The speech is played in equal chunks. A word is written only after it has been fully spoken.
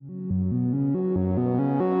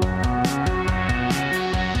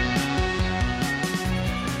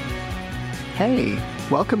Hey,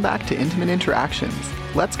 welcome back to Intimate Interactions.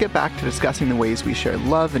 Let's get back to discussing the ways we share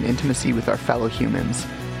love and intimacy with our fellow humans.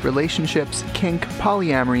 Relationships, kink,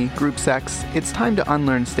 polyamory, group sex, it's time to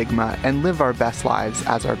unlearn stigma and live our best lives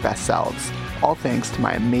as our best selves. All thanks to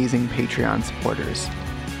my amazing Patreon supporters.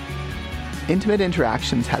 Intimate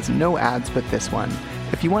Interactions has no ads but this one.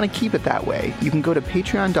 If you want to keep it that way, you can go to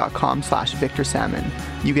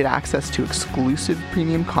patreon.com/VictorSalmon. You get access to exclusive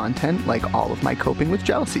premium content like all of my coping with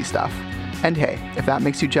jealousy stuff. And hey, if that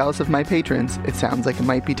makes you jealous of my patrons, it sounds like it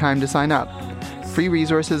might be time to sign up. Free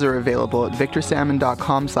resources are available at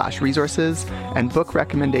victorsalmon.com/resources, and book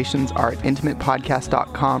recommendations are at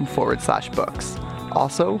intimatepodcast.com/books.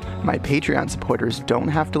 Also, my Patreon supporters don't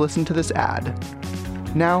have to listen to this ad.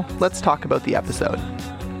 Now, let's talk about the episode.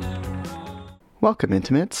 Welcome,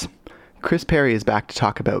 Intimates. Chris Perry is back to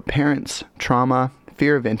talk about parents, trauma,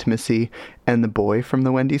 fear of intimacy, and the boy from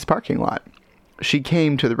the Wendy's parking lot. She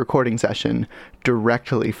came to the recording session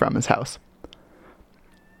directly from his house.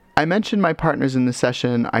 I mentioned my partners in this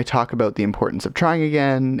session. I talk about the importance of trying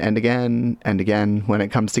again and again and again when it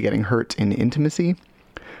comes to getting hurt in intimacy.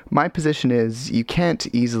 My position is you can't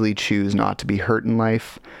easily choose not to be hurt in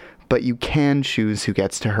life, but you can choose who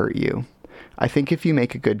gets to hurt you. I think if you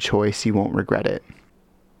make a good choice, you won't regret it.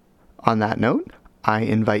 On that note, I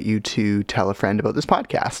invite you to tell a friend about this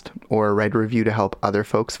podcast or write a review to help other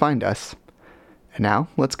folks find us. And now,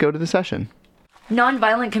 let's go to the session.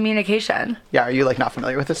 Nonviolent communication. Yeah, are you not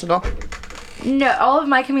familiar with this at all? No, all of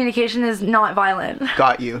my communication is not violent.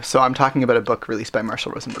 Got you. So I'm talking about a book released by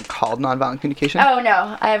Marshall Rosenberg called Nonviolent Communication. Oh,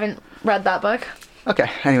 no, I haven't read that book. Okay,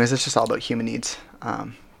 anyways, it's just all about human needs.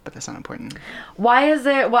 But that's not important. Why is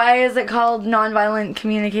it called nonviolent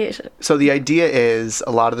communication? So the idea is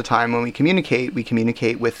a lot of the time when we communicate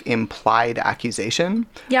with implied accusation.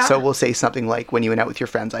 Yeah. So we'll say something like, when you went out with your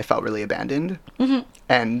friends, I felt really abandoned. Mm-hmm.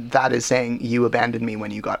 And that is saying you abandoned me when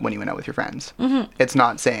you went out with your friends. Mm-hmm. It's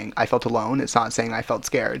not saying I felt alone. It's not saying I felt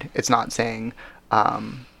scared. It's not saying I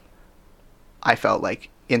felt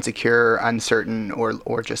insecure, uncertain,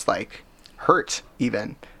 or just hurt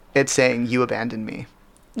even. It's saying you abandoned me.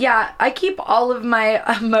 Yeah, I keep all of my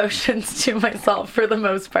emotions to myself for the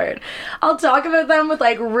most part. I'll talk about them with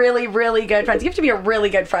really, really good friends. You have to be a really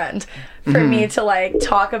good friend for me to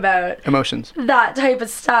talk about emotions, that type of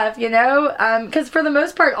stuff, you know? Because for the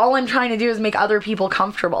most part, all I'm trying to do is make other people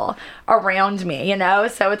comfortable around me, you know?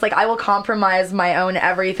 So it's I will compromise my own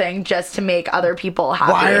everything just to make other people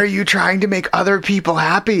happy. Why are you trying to make other people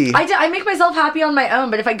happy? I make myself happy on my own,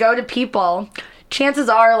 but if I go to people, chances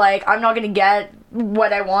are I'm not going to get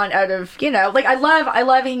what I want out of, I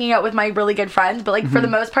love hanging out with my really good friends, but for the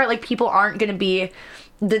most part, people aren't going to be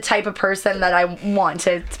the type of person that I want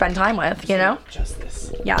to spend time with, you know? Just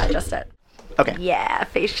this. Yeah, just it. Okay. Yeah,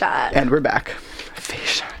 face shot. And we're back. Face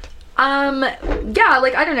shot. Yeah,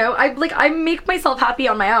 I don't know. I make myself happy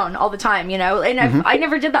on my own all the time, you know? And I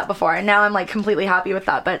never did that before, and now I'm completely happy with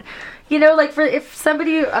that. But, if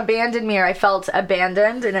somebody abandoned me or I felt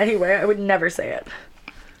abandoned in any way, I would never say it.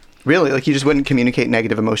 Really? You just wouldn't communicate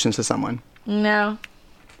negative emotions to someone? No.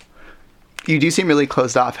 You do seem really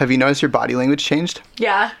closed off. Have you noticed your body language changed?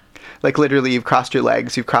 Yeah. Literally, you've crossed your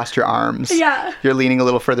legs, you've crossed your arms. Yeah. You're leaning a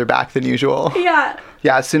little further back than usual. Yeah.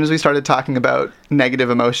 Yeah, as soon as we started talking about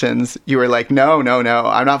negative emotions, you were like, no,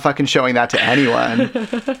 I'm not fucking showing that to anyone.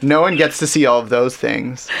 No one gets to see all of those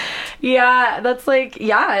things. Yeah, that's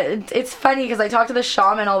it's funny because I talk to the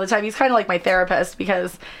shaman all the time. He's kind of like my therapist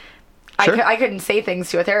because Sure. I couldn't say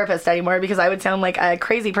things to a therapist anymore because I would sound like a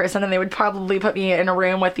crazy person and they would probably put me in a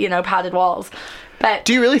room with, padded walls. But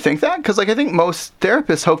do you really think that? Because I think most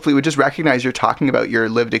therapists hopefully would just recognize you're talking about your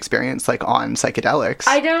lived experience on psychedelics.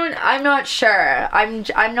 I'm not sure.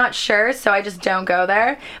 I'm not sure, so I just don't go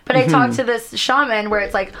there. But I talked to this shaman where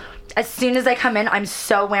it's as soon as I come in, I'm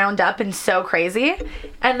so wound up and so crazy.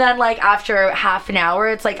 And then, after half an hour,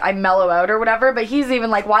 it's I mellow out or whatever. But he's even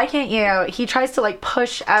why can't you? He tries to,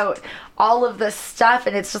 push out all of this stuff.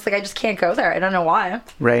 And it's just I just can't go there. I don't know why.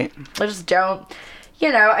 Right. I just don't.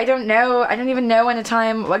 I don't know. I don't even know when a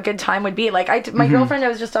good time would be. My girlfriend, I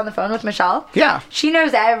was just on the phone with Michelle. Yeah. She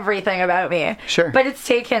knows everything about me. Sure. But it's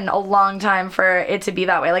taken a long time for it to be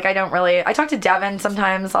that way. I talk to Devin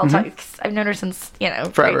sometimes. I've known her since,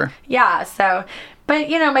 forever. Yeah. So, but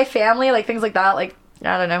my family, things like that, I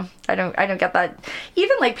don't know. I don't get that.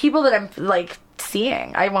 Even people that I'm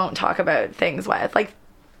seeing, I won't talk about things with.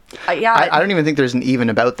 Yeah. I don't even think there's an even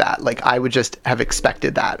about that. I would just have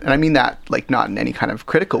expected that. And I mean that, not in any kind of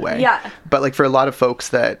critical way. Yeah. But, for a lot of folks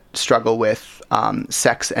that struggle with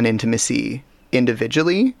sex and intimacy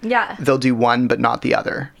individually, yeah, they'll do one but not the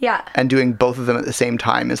other. Yeah. And doing both of them at the same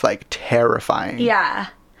time is, terrifying. Yeah.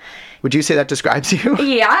 Would you say that describes you?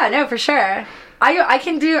 Yeah, no, for sure. I'm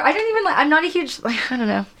not a huge, like, I don't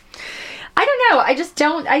know. I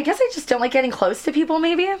guess I just don't like getting close to people,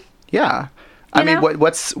 maybe. Yeah. I mean,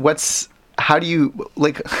 what's how do you,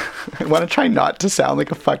 like, I want to try not to sound like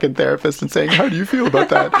a fucking therapist and saying, how do you feel about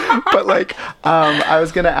that? But, like, I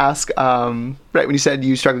was going to ask, right, when you said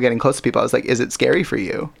you struggle getting close to people, I was like, is it scary for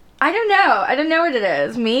you? I don't know. I don't know what it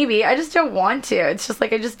is. Maybe. I just don't want to. It's just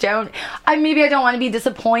like, I just don't. Maybe I don't want to be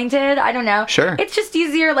disappointed. I don't know. Sure. It's just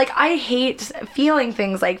easier. Like, I hate feeling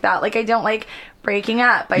things like that. Like, I don't like breaking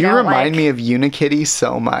up. You remind me of Unikitty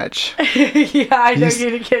so much. Yeah, I know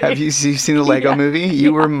Unikitty. Have you seen the Lego movie?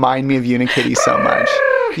 You remind me of Unikitty so much.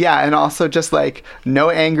 Yeah, and also just like no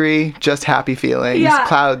angry, just happy feelings. Yeah.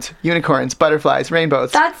 Clouds, unicorns, butterflies,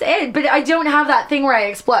 rainbows. That's it. But I don't have that thing where I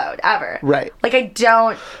explode ever. Right. Like I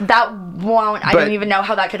don't even know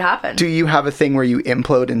how that could happen. Do you have a thing where you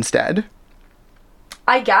implode instead?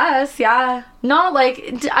 I guess, yeah.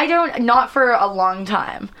 Not for a long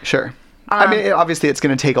time. Sure. I mean, obviously it's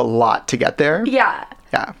going to take a lot to get there. Yeah.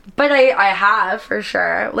 Yeah. But I have, for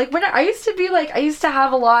sure. Like, when I used to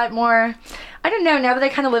have a lot more, I don't know, now that I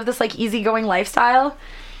kind of live this, like, easygoing lifestyle.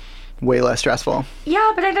 Way less stressful.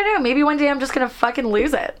 Yeah, but I don't know. Maybe one day I'm just going to fucking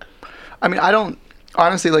lose it. I mean,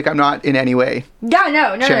 honestly, like, I'm not in any way. Yeah,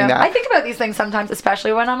 no. That. I think about these things sometimes,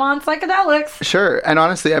 especially when I'm on psychedelics. Sure. And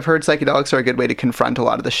honestly, I've heard psychedelics are a good way to confront a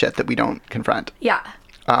lot of the shit that we don't confront. Yeah.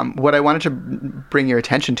 What I wanted to bring your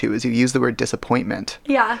attention to is you used the word disappointment.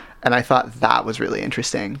 Yeah. And I thought that was really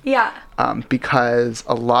interesting. Yeah. Because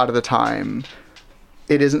a lot of the time,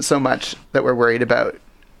 it isn't so much that we're worried about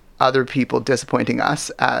other people disappointing us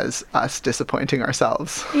as us disappointing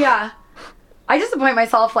ourselves. Yeah. I disappoint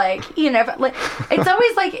myself, like, you know, like,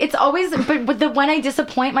 but when I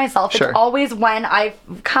disappoint myself, Sure. It's always when I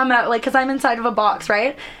come out, like, because I'm inside of a box,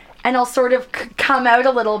 right? And I'll sort of come out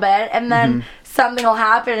a little bit, and then something will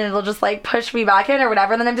happen, and it'll just, like, push me back in or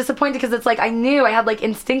whatever, and then I'm disappointed because it's like I knew I had, like,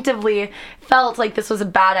 instinctively felt like this was a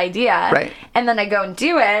bad idea. Right. And then I go and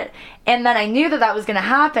do it, and then I knew that was going to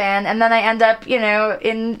happen, and then I end up, you know,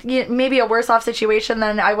 in maybe a worse off situation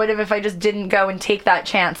than I would have if I just didn't go and take that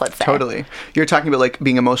chance, let's say. Totally. You're talking about, like,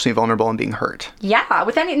 being emotionally vulnerable and being hurt. Yeah,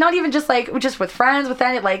 with any, not even just with friends, with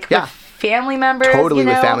any, like, with family members. Totally, you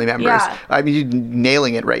know? with family members. Yeah. I mean, you're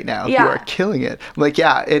nailing it right now. Yeah. You are killing it. Like,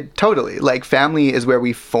 yeah, it totally. Like, family is where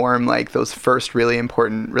we form, like, those first really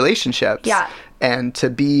important relationships. Yeah. And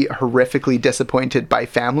to be horrifically disappointed by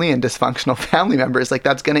family and dysfunctional family members, like,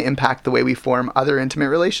 that's going to impact the way we form other intimate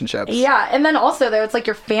relationships. Yeah, and then also, though, it's like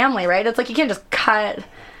your family, right? It's like you can't just cut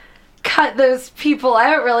those people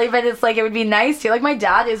out, really, but it's like it would be nice to. Like, my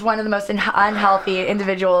dad is one of the most unhealthy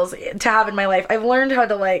individuals to have in my life. I've learned how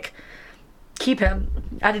to, like, keep him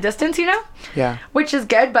at a distance, you know? Yeah. Which is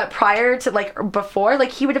good, but prior to, like, before,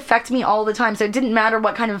 like, he would affect me all the time, so it didn't matter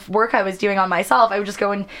what kind of work I was doing on myself. I would just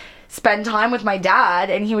go and spend time with my dad,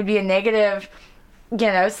 and he would be a negative, you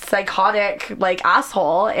know, psychotic, like,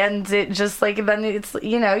 asshole, and it just, like, then it's,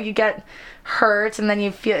 you know, you get hurt, and then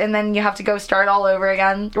you have to go start all over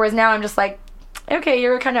again, whereas now I'm just like, okay,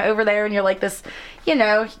 you're kind of over there, and you're like this, you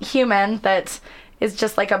know, human that is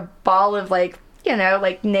just like a ball of, like, you know,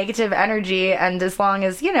 like, negative energy, and as long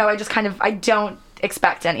as, you know, I don't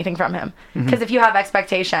expect anything from him, because if you have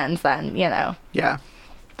expectations, then, you know. Yeah.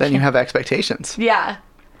 Then you have expectations. Yeah.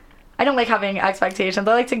 I don't like having expectations.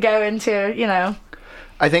 I like to go into, you know.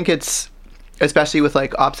 I think it's, especially with,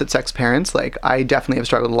 like, opposite sex parents, like, I definitely have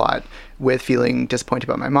struggled a lot with feeling disappointed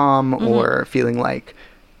by my mom, or feeling like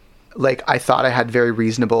I thought I had very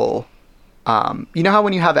reasonable, you know how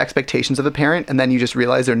when you have expectations of a parent and then you just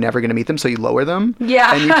realize they're never going to meet them, so you lower them?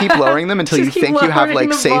 Yeah. And you keep lowering them until you think you have,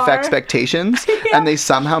 like, safe bar. Expectations, and they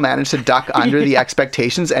somehow manage to duck under the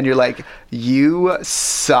expectations, and you're like, you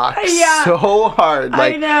suck so hard.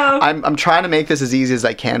 Like, I know. I'm trying to make this as easy as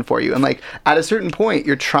I can for you. And, like, at a certain point,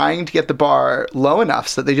 you're trying to get the bar low enough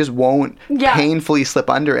so that they just won't painfully slip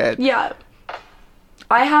under it. Yeah.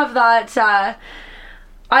 I have that,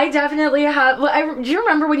 I definitely have. Do you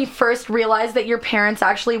remember when you first realized that your parents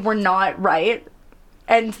actually were not right,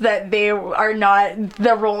 and that they are not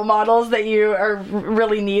the role models that you are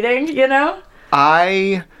really needing, you know?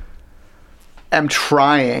 I am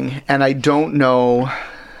trying, and I don't know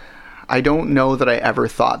that I ever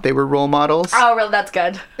thought they were role models. Oh, really? That's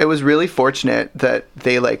good. It was really fortunate that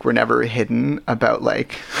they, like, were never hidden about,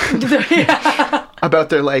 like, about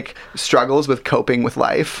their, like, struggles with coping with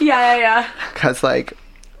life. Yeah. Because, like,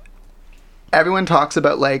 everyone talks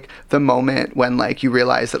about like the moment when like you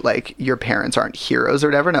realize that like your parents aren't heroes or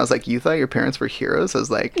whatever, and I was like, you thought your parents were heroes? I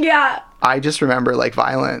was like, Yeah. I just remember like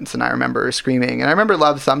violence, and I remember screaming, and I remember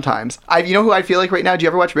love sometimes. You know who I feel like right now? Do you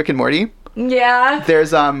ever watch Rick and Morty? Yeah.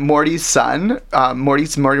 There's Morty's son,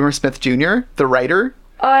 Mortimer Smith Jr., the writer.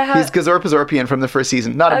 Oh, I have... He's Gazorp Azorpian from the first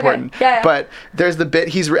season. Not important. Yeah. But there's the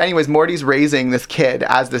bit, anyways, Morty's raising this kid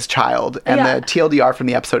as this child. And the TLDR from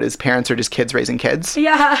the episode is parents are just kids raising kids.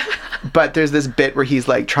 Yeah. But there's this bit where he's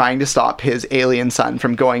like trying to stop his alien son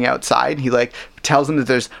from going outside. He like tells him that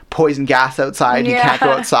there's poison gas outside. He can't go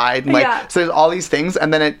outside. And, like, so there's all these things.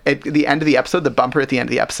 And then at the end of the episode, the bumper at the end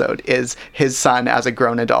of the episode is his son as a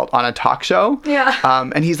grown adult on a talk show. Yeah.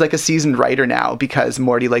 And he's like a seasoned writer now because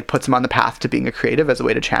Morty like puts him on the path to being a creative as a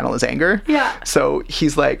way to channel his anger. Yeah. So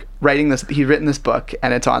he's like he's written this book,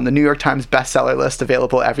 and it's on the New York Times bestseller list,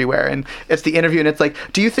 available everywhere. And it's the interview, and it's like,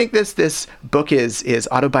 do you think this book is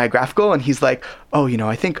autobiographical? And he's like, oh, you know,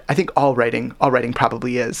 I think all writing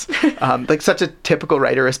probably is. Like such a typical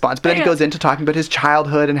writer response. But then he goes into talking about his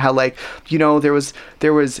childhood and how, like, you know, there was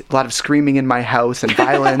a lot of screaming in my house and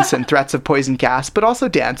violence and threats of poison gas, but also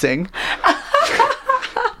dancing.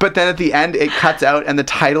 But then at the end it cuts out, and the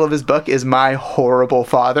title of his book is My Horrible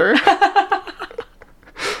Father.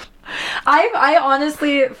 I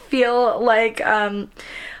honestly feel like a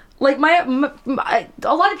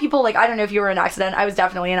lot of people, like, I don't know if you were an accident. I was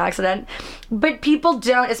definitely an accident. But people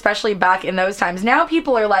don't, especially back in those times. Now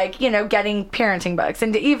people are, like, you know, getting parenting books.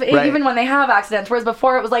 And even when they have accidents. Whereas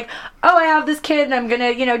before it was like, oh, I have this kid and I'm going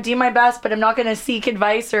to, you know, do my best, but I'm not going to seek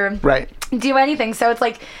advice or do anything. So it's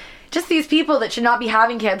like just these people that should not be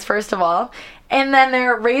having kids, first of all. And then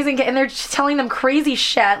they're raising kids and they're just telling them crazy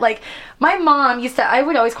shit. Like, my mom I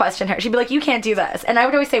would always question her. She'd be like, you can't do this. And I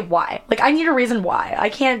would always say, why? Like, I need a reason why. I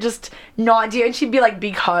can't just not do it. And she'd be like,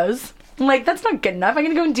 because. I'm like, that's not good enough. I'm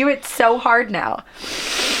going to go and do it so hard now.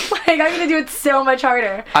 Like, I'm going to do it so much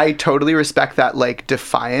harder. I totally respect that, like,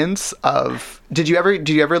 defiance of... Did you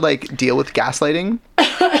ever, like, deal with gaslighting?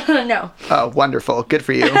 No. Oh, wonderful. Good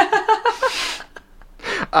for you.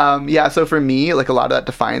 So for me, like, a lot of that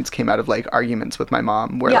defiance came out of, like, arguments with my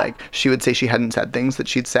mom where, like, she would say she hadn't said things that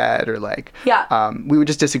she'd said, or, like, we would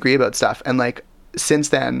just disagree about stuff. And, like, since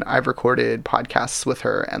then, I've recorded podcasts with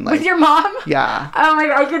her, and, like... With your mom? Yeah. Oh my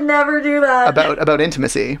God, I could never do that. About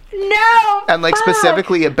intimacy. No! And, like,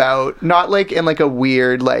 specifically about, not, like, in, like, a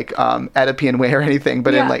weird, like, Oedipian way or anything,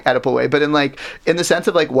 but in, like, Oedipal way, but in, like, in the sense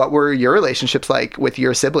of, like, what were your relationships like with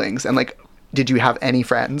your siblings? And, like... Did you have any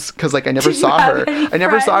friends? Because, like, I never saw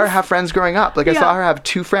her have friends growing up. Like, I saw her have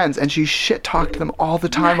 2 friends, and she shit-talked them all the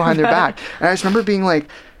time behind their back. And I just remember being like,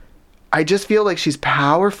 I just feel like she's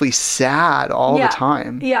powerfully sad all the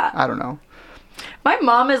time. Yeah. I don't know. My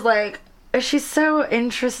mom is, like, she's so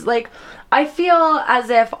interested. Like, I feel as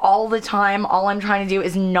if all the time, all I'm trying to do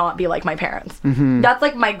is not be like my parents. Mm-hmm. That's,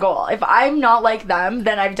 like, my goal. If I'm not like them,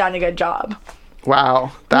 then I've done a good job.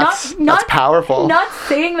 Wow, that's powerful. Not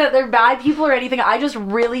saying that they're bad people or anything. I just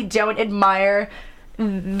really don't admire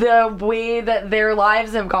the way that their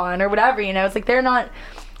lives have gone or whatever, you know. It's like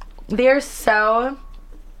they're so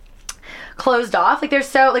closed off. Like, they're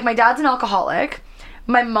so, like, my dad's an alcoholic.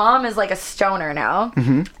 My mom is, like, a stoner now.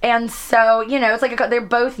 Mm-hmm. And so, you know, it's like they're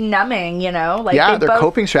both numbing, you know? Like, their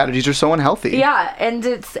coping strategies are so unhealthy. Yeah, and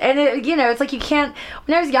it, you know, it's like you can't...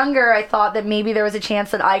 When I was younger, I thought that maybe there was a chance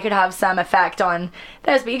that I could have some effect on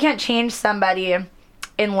this, but you can't change somebody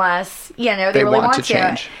unless, you know, they really want to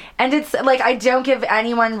change. And it's like, I don't give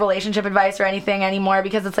anyone relationship advice or anything anymore,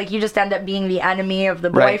 because it's like you just end up being the enemy of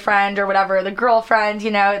the boyfriend or whatever, the girlfriend,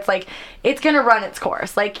 you know. It's like, it's gonna run its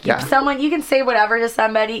course. Like, you can say whatever to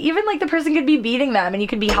somebody, even, like, the person could be beating them and you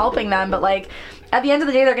could be helping them, but, like, at the end of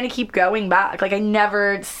the day, they're gonna keep going back. Like, I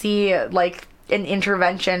never see, like, an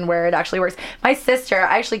intervention where it actually works. My sister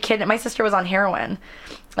was on heroin,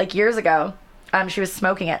 like, years ago. She was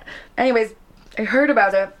smoking it. Anyways, I heard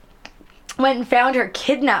about it, went and found her,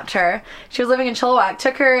 kidnapped her. She was living in Chilliwack,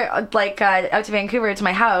 took her, like, out to Vancouver to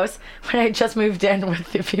my house when I had just moved in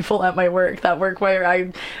with the people at my work, that work where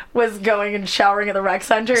I was going and showering at the rec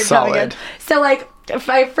center and coming in. So, like,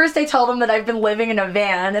 first I tell them that I've been living in a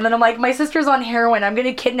van, and then I'm like, my sister's on heroin. I'm going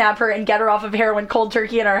to kidnap her and get her off of heroin cold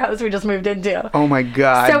turkey in our house we just moved into. Oh my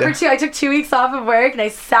God. So I took 2 weeks off of work, and I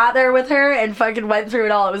sat there with her and fucking went through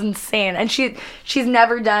it all. It was insane. And she's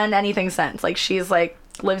never done anything since. Like, she's, like,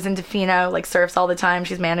 lives in Tofino, like, surfs all the time.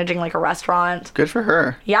 She's managing, like, a restaurant. Good for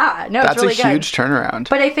her. Yeah, no, that's it's really good. That's a huge turnaround.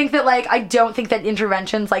 But I think that, like, I don't think that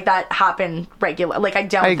interventions like that happen regular. Like, I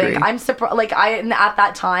don't think. I'm surprised. Like, at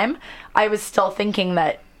that time, I was still thinking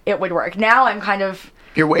that it would work. Now I'm kind of...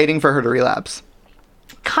 You're waiting for her to relapse.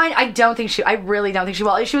 I really don't think she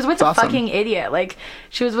will. She was with That's a awesome. fucking idiot. Like,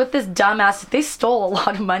 she was with this dumbass. They stole a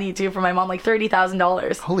lot of money too from my mom, like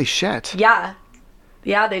 $30,000. Holy shit. Yeah.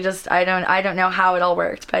 Yeah, they just, I don't know how it all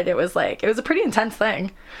worked, but it was a pretty intense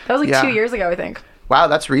thing. That was like Yeah. 2 years ago, I think. Wow,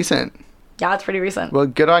 that's recent. Yeah, it's pretty recent. Well,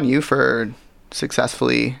 good on you for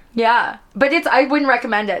successfully. Yeah, but I wouldn't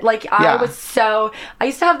recommend it. Like, Yeah. I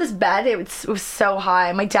used to have this bed. It was so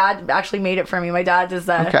high. My dad actually made it for me. My dad is,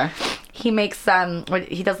 Okay. he makes,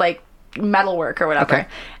 he does like metal work or whatever. Okay.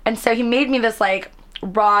 And so he made me this like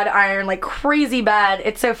wrought iron, like crazy bed.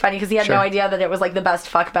 It's so funny because he had Sure. no idea that it was like the best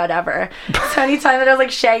fuck bed ever. So anytime that I was like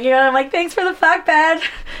shagging it, I'm like, thanks for the fuck bed.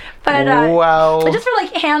 But, Wow. but just for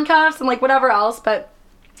like handcuffs and like whatever else. But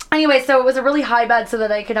anyway, so it was a really high bed so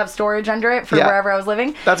that I could have storage under it for Yeah. wherever I was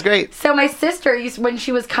living. That's great. So my sister when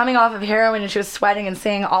she was coming off of heroin and she was sweating and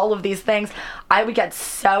saying all of these things, I would get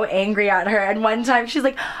so angry at her. And one time she's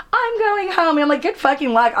like, I'm going home. And I'm like, good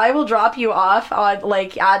fucking luck. I will drop you off on,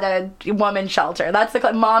 like, at a woman's shelter. That's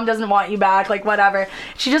the mom doesn't want you back, like, whatever.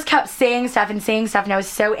 She just kept saying stuff. And I was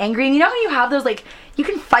so angry. And you know how you have those, like, you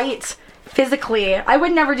can fight physically. I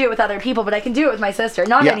would never do it with other people, but I can do it with my sister.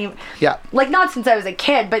 Yeah. Like, not since I was a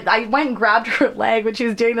kid, but I went and grabbed her leg when she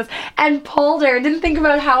was doing this and pulled her. Didn't think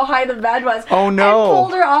about how high the bed was. Oh, no. And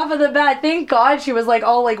pulled her off of the bed. Thank God she was like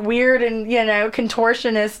all like weird and, you know,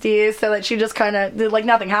 contortionist-y, so that she just kind of, like,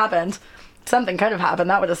 nothing happened. Something could have happened.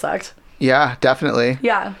 That would have sucked. Yeah, definitely.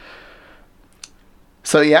 Yeah.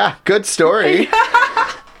 So yeah, good story.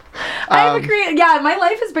 I agree. Yeah, my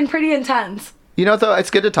life has been pretty intense. You know, though, it's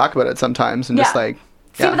good to talk about it sometimes and just Yeah. like.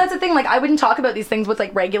 See, but that's the thing, like, I wouldn't talk about these things with,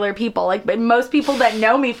 like, regular people. Like, but most people that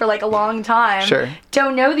know me for, like, a long time Sure.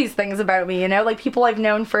 don't know these things about me, you know? Like, people I've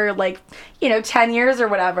known for, like, 10 years or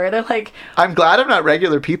whatever. They're like, I'm glad I'm not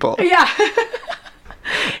regular people. yeah.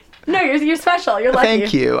 No, you're special. You're lucky.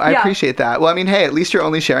 Thank you. I Yeah. appreciate that. Well, I mean, hey, at least you're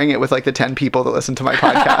only sharing it with like the 10 people that listen to my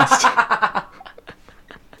podcast.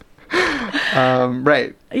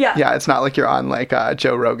 Right. Yeah. Yeah, it's not like you're on like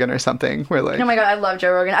Joe Rogan or something where like. Oh my God, I love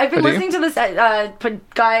Joe Rogan. I've been Oh, do you? listening to this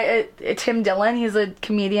guy, Tim Dillon. He's a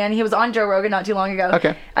comedian. He was on Joe Rogan not too long ago.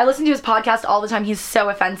 Okay. I listen to his podcast all the time. He's so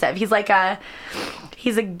offensive. He's like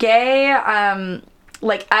he's a gay,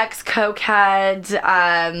 like ex-cokehead,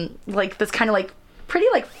 like this kind of like pretty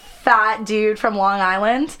like fat dude from Long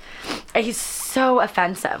Island. And he's so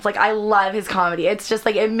offensive. Like, I love his comedy. It's just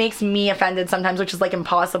like, it makes me offended sometimes, which is like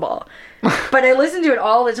impossible. But I listen to it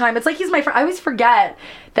all the time. It's like he's my friend. I always forget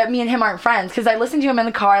that me and him aren't friends because I listen to him in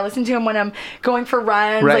the car. I listen to him when I'm going for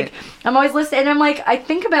runs. Right. Like, I'm always listening. And I'm like, I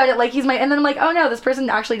think about it like he's my, and then I'm like, oh no, this person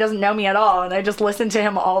actually doesn't know me at all. And I just listen to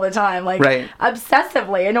him all the time, like Right.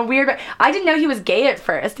 obsessively in a weird way. I didn't know he was gay at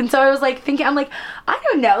first. And so I was like thinking, I'm like, I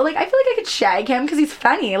don't know. Like, I feel like I could shag him because he's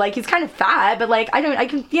funny. Like, he's kind of fat, but like, I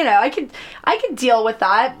could deal with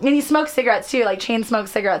that. And he smokes cigarettes too, like chain smoked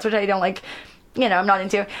cigarettes, which I don't like. I'm not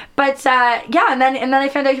into. But yeah, and then I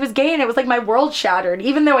found out he was gay, and it was like my world shattered,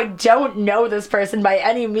 even though I don't know this person by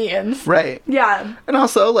any means. Right. Yeah. And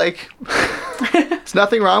also, like, there's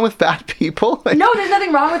nothing wrong with fat people. Like, No, there's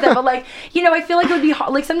nothing wrong with it, but like, I feel like it would be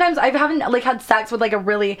hard. Like, sometimes I haven't like had sex with like a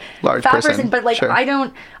really Large fat person, but like sure.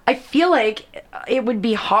 I feel like it would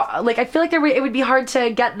be hard. Like, I feel like it would be hard to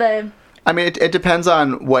get the. I mean, it depends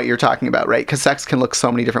on what you're talking about, right? Because sex can look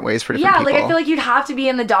so many different ways for different people. Like, I feel like you'd have to be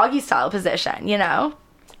in the doggy style position,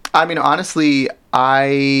 I mean, honestly,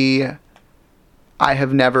 I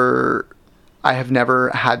have never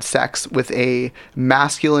had sex with a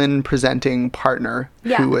masculine presenting partner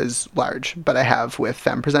Yeah. who was large, but I have with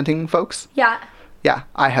femme presenting folks. Yeah. Yeah,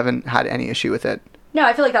 I haven't had any issue with it. No,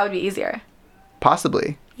 I feel like that would be easier.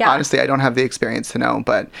 Possibly. Yeah. Honestly, I don't have the experience to know,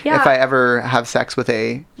 but Yeah. if I ever have sex with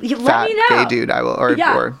a Let fat me know. gay dude, I will, or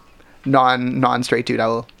Yeah. or non-straight dude, I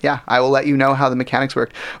will let you know how the mechanics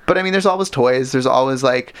work. But I mean, there's always toys, there's always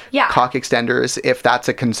like Yeah. cock extenders if that's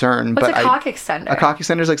a concern. What's but a cock extender? A cock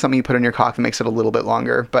extender is like something you put on your cock that makes it a little bit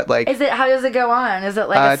longer, but like How does it go on? Is it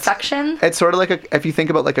like a suction? It's sort of like if you think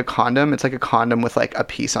about like a condom, it's like a condom with like a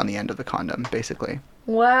piece on the end of the condom, basically.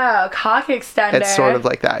 Wow, cock extender. It's sort of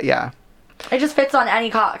like that, yeah. It just fits on any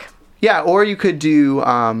cock. Yeah, or you could do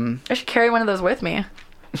I should carry one of those with me.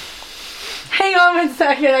 Hang on 1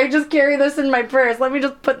 second. I just carry this in my purse. Let me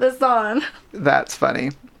just put this on. That's funny.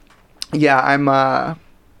 Yeah,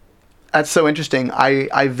 that's so interesting.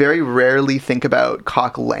 I very rarely think about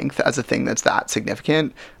cock length as a thing that's that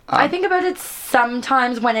significant. I think about it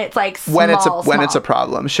sometimes when it's like small. When it's a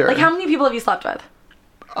problem, sure. Like, how many people have you slept with?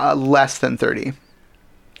 Less than 30.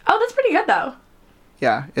 Oh, that's pretty good though.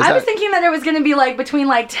 Yeah. I was thinking that it was going to be like between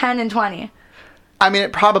like 10 and 20. I mean,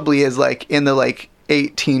 it probably is like in the like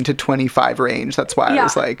 18 to 25 range. That's why I Yeah.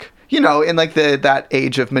 was like, in like that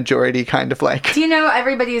age of majority kind of like. Do you know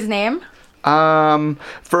everybody's name?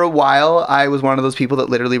 For a while, I was one of those people that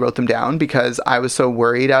literally wrote them down because I was so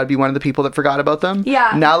worried I would be one of the people that forgot about them.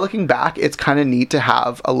 Yeah. Now looking back, it's kind of neat to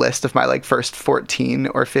have a list of my like first 14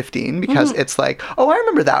 or 15 because it's like, oh, I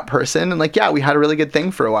remember that person. And like, yeah, we had a really good thing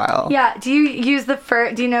for a while. Yeah. Do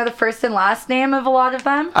you know the first and last name of a lot of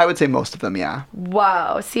them? I would say most of them, yeah.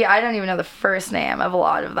 Whoa. See, I don't even know the first name of a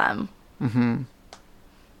lot of them.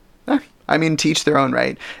 I mean, to each their own,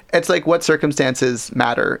 right? It's like what circumstances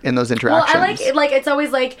matter in those interactions. Well, I like it's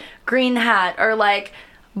always like green hat or like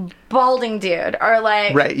balding dude or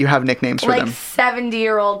like right. You have nicknames for like them.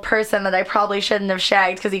 70-year-old person that I probably shouldn't have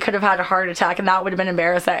shagged because he could have had a heart attack and that would have been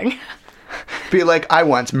embarrassing. Be like, I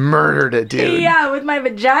once murdered a dude. Yeah, with my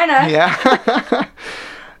vagina. Yeah.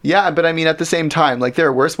 Yeah, but I mean, at the same time, like there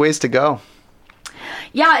are worse ways to go.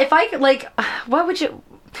 Yeah, if I could, like, what would you...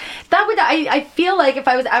 I feel like if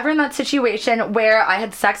I was ever in that situation where I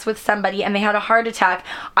had sex with somebody and they had a heart attack,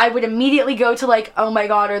 I would immediately go to like, oh my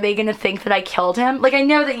God, are they going to think that I killed him? Like, I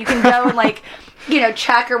know that you can go and like,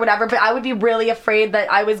 check or whatever, but I would be really afraid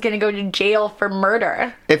that I was going to go to jail for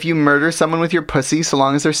murder. If you murder someone with your pussy, so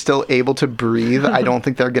long as they're still able to breathe, I don't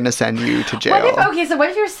think they're going to send you to jail. What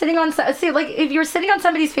if you're sitting on, if you're sitting on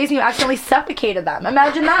somebody's face and you accidentally suffocated them?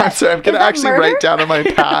 Imagine that. So I'm going to actually write down on my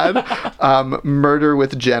pad, murder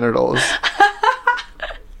with genitals.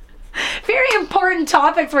 Very important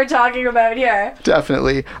topics we're talking about here.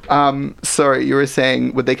 Definitely. Sorry, you were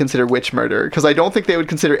saying, would they consider which murder? Because I don't think they would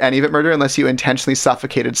consider any of it murder unless you intentionally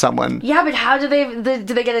suffocated someone. Yeah, but how do they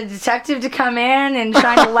get a detective to come in and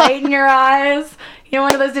shine a light in your eyes?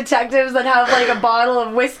 One of those detectives that have like a bottle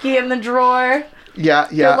of whiskey in the drawer. Yeah.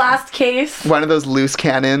 Your last case. One of those loose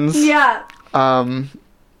cannons. Yeah.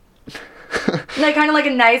 Like kind of like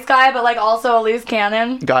a nice guy, but like also a loose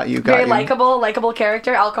cannon. Got you. Very likable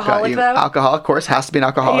character. Alcoholic though. Alcohol, of course, has to be an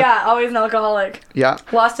alcoholic. Yeah, always an alcoholic. Yeah.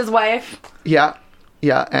 Lost his wife. Yeah.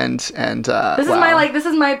 And this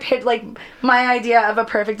is my idea of a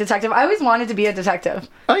perfect detective. I always wanted to be a detective.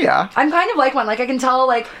 Oh yeah. I'm kind of like one. Like I can tell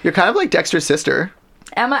like you're kind of like Dexter's sister.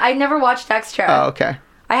 I never watched Dexter. Oh, okay.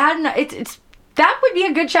 I hadn't. It's that would be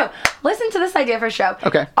a good show. Listen to this idea for a show.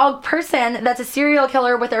 Okay. A person that's a serial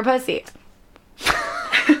killer with their pussy.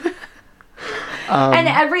 And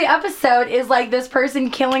every episode is like this person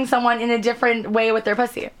killing someone in a different way with their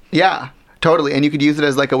pussy. Yeah, totally. And you could use it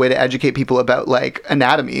as like a way to educate people about like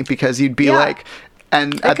anatomy because you'd be like,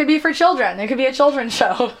 and it could be for children. It could be a children's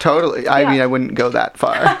show. Totally. I mean, I wouldn't go that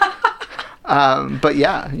far. But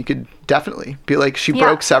yeah, you could definitely be like, she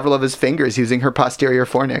broke several of his fingers using her posterior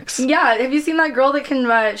fornix. Yeah. Have you seen that girl that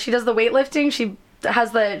can, she does the weightlifting? She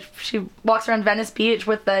walks around Venice Beach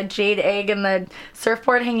with the jade egg and the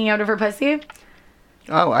surfboard hanging out of her pussy.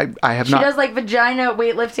 Oh, I have not. She does like vagina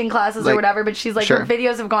weightlifting classes or whatever, but she's like, her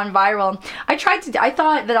videos have gone viral. I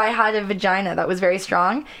thought that I had a vagina that was very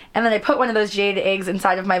strong, and then I put one of those jade eggs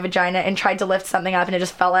inside of my vagina and tried to lift something up and it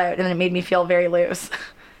just fell out, and then it made me feel very loose.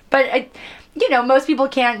 But most people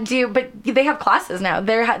can't do, but they have classes now.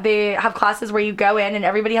 They have classes where you go in and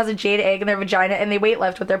everybody has a jade egg in their vagina and they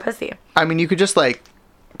weightlift with their pussy. I mean, you could just like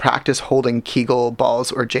practice holding Kegel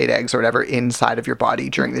balls or jade eggs or whatever inside of your body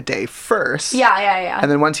during the day first. Yeah. And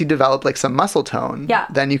then once you develop like some muscle tone,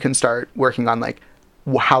 then you can start working on like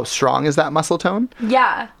how strong is that muscle tone?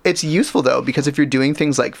 Yeah. It's useful though, because if you're doing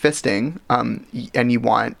things like fisting, and you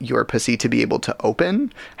want your pussy to be able to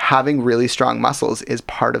open, having really strong muscles is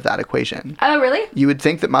part of that equation. Oh, really? You would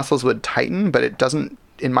think that muscles would tighten, but it doesn't,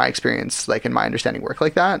 in my experience, like in my understanding, work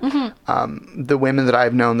like that. Mm-hmm. The women that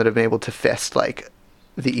I've known that have been able to fist like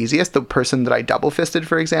the easiest, the person that I double fisted,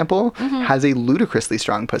 for example, has a ludicrously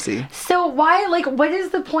strong pussy. So why, like, what is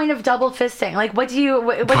the point of double fisting? Like, what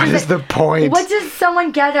is the point? What does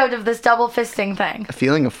someone get out of this double fisting thing? A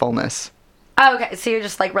feeling of fullness. Oh, okay, so you're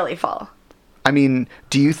just like really full. I mean,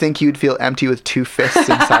 do you think you'd feel empty with two fists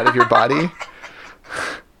inside of your body?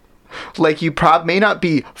 Like, you may not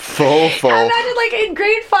be full. Imagine, like, in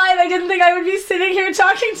grade 5, I didn't think I would be sitting here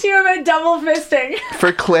talking to you about double fisting.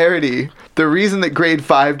 For clarity, the reason that grade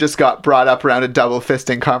 5 just got brought up around a double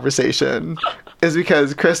fisting conversation is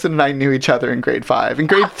because Kristen and I knew each other in grade 5. In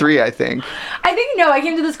grade 3, I think. I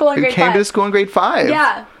came to the school in grade 5. You came to the school in grade 5?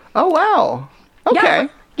 Yeah. Oh, wow. Okay.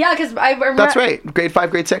 Yeah, because I remember... That's right. Grade 5,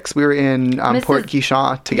 grade 6. We were in Port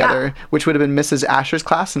Guichon together, which would have been Mrs. Asher's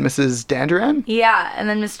class and Mrs. Danduran. Yeah, and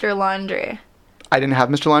then Mr. Laundry. I didn't have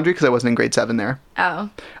Mr. Laundry because I wasn't in grade 7 there. Oh.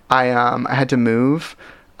 I had to move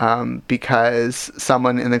because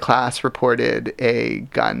someone in the class reported a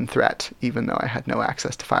gun threat, even though I had no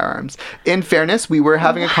access to firearms. In fairness, we were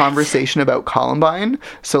having a conversation about Columbine,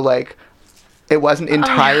 so, like... it wasn't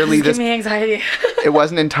entirely this. Give me anxiety. It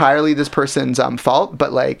wasn't entirely this person's fault,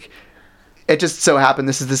 but like, it just so happened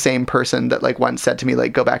this is the same person that like once said to me,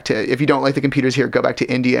 like, go back to, if you don't like the computers here, go back to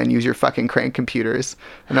India and use your fucking crank computers.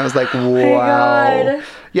 And I was like, wow. Oh my God.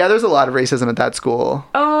 Yeah, there's a lot of racism at that school.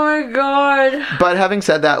 Oh my God. But having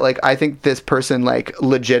said that, like, I think this person, like,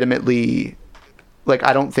 legitimately, like,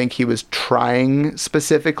 I don't think he was trying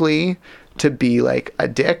specifically to be like a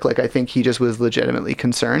dick. Like, I think he just was legitimately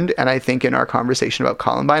concerned. And I think in our conversation about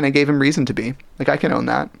Columbine, I gave him reason to be. Like, I can own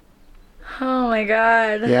that. Oh my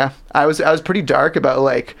God. Yeah. I was pretty dark about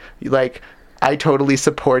like I totally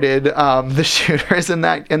supported the shooters in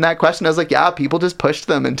that question. I was like, yeah, people just pushed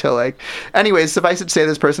them until like, anyways, suffice it to say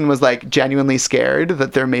this person was like genuinely scared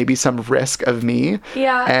that there may be some risk of me.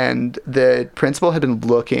 Yeah. And the principal had been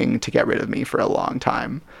looking to get rid of me for a long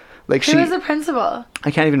time. Like, who was the principal?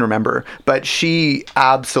 I can't even remember, but she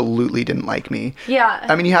absolutely didn't like me. Yeah.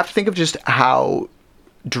 I mean, you have to think of just how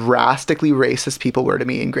drastically racist people were to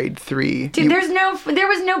me in grade 3. Dude, there was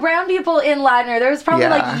no brown people in Ladner. There was probably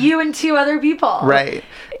like you and 2 other people. Right.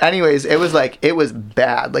 Anyways, it was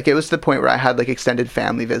bad. Like, it was to the point where I had like extended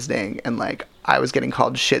family visiting and like I was getting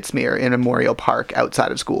called shit smear in a Memorial Park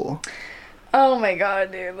outside of school. Oh my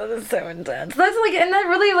God, dude, that is so intense. That's like, and that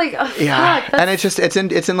really like, oh, yeah. Fuck, and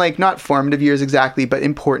it's in like not formative years exactly, but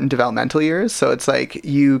important developmental years. So it's like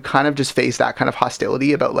you kind of just face that kind of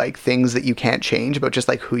hostility about like things that you can't change about just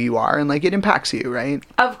like who you are, and like it impacts you, right?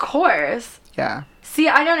 Of course. Yeah. See,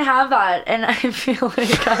 I don't have that, and I feel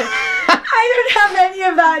like I don't have any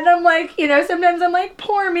of that, and I'm like, you know, sometimes I'm like,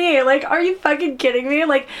 poor me. Like, are you fucking kidding me?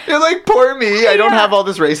 Like, you're like, poor me. I don't have all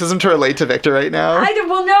this racism to relate to Victor right now.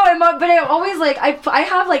 Well, no, but I always like, I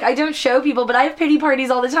have like, I don't show people, but I have pity parties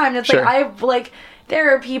all the time. And it's sure. Like, I have like,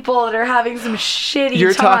 there are people that are having some shitty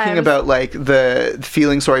You're times. talking about like the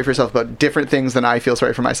feeling sorry for yourself about different things than I feel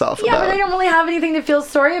sorry for myself yeah, about. But I don't really have anything to feel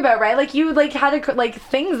sorry about, right? Like, you like had like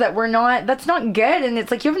things that were not, that's not good, and it's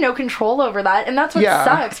like you have no control over that, and that's what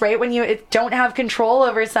sucks, right? When you don't have control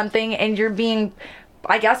over something and you're being,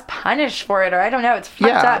 I guess, punished for it, or I don't know. It's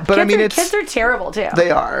fucked up. But kids are terrible too.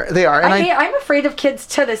 They are. And I'm afraid of kids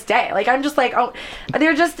to this day. Like, I'm just like, oh,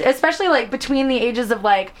 they're just, especially like between the ages of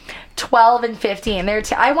like 12 and 15.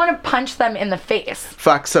 I want to punch them in the face.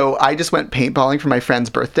 Fuck. So I just went paintballing for my friend's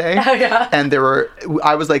birthday. Oh yeah. And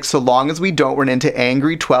I was like, so long as we don't run into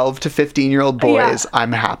angry 12 to 15-year-old boys,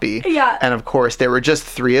 I'm happy. Yeah. And of course, there were just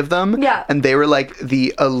 3 of them. Yeah. And they were like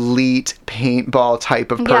the elite paintball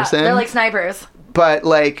type of person. Yeah, they're like snipers. But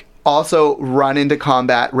like also run into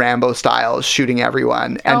combat Rambo style, shooting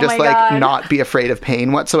everyone, and just like God. not be afraid of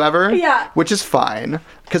pain whatsoever. Yeah. Which is fine,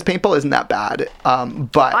 because paintball isn't that bad.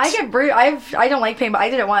 But I get bruised. I don't like paintball. I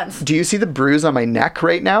did it once. Do you see the bruise on my neck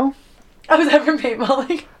right now? Oh, was that from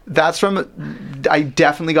paintballing? That's from, I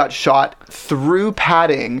definitely got shot through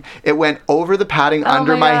padding. It went over the padding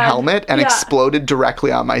under my helmet and exploded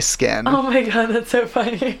directly on my skin. Oh my God, that's so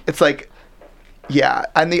funny. It's like, yeah.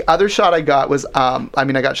 And the other shot I got was, I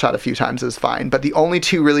got shot a few times, it was fine. But the only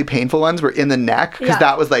 2 really painful ones were in the neck, because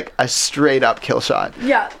that was like a straight up kill shot.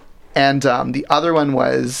 Yeah. And the other one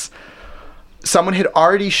was, someone had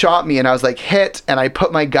already shot me and I was like hit, and I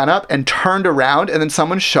put my gun up and turned around, and then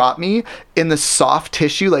someone shot me in the soft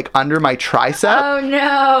tissue, like under my tricep. Oh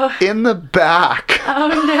no. In the back. Oh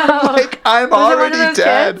no. Like, I'm Was already it one of those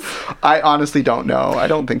dead. kids? I honestly don't know. I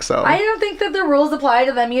don't think so. I don't think that the rules apply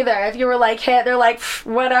to them either. If you were like hit, they're like,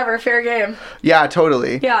 whatever, fair game. Yeah,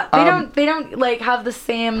 totally. Yeah, they don't like have the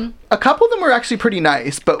same. A couple of them were actually pretty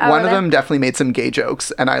nice, but one of them definitely made some gay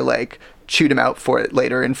jokes, and I like chewed him out for it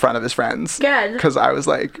later in front of his friends. Good. Because I was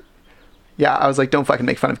like, don't fucking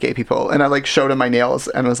make fun of gay people. And I like showed him my nails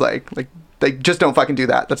and was like, just don't fucking do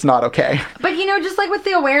that. That's not okay. But, you know, just like with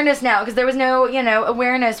the awareness now, because there was no, you know,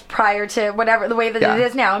 awareness prior to whatever, the way that it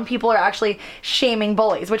is now, and people are actually shaming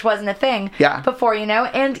bullies, which wasn't a thing before, you know?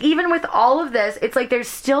 And even with all of this, it's like there's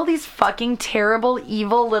still these fucking terrible,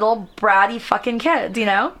 evil, little bratty fucking kids, you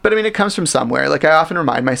know? But I mean, it comes from somewhere. Like, I often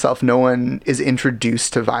remind myself, no one is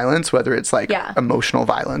introduced to violence, whether it's like emotional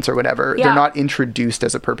violence or whatever. They're not introduced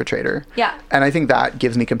as a perpetrator. Yeah. And I think that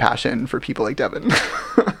gives me compassion for people like Devin.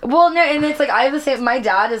 Well, no, and it's like, I have the same, my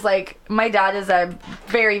dad is a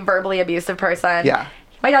very verbally abusive person. Yeah.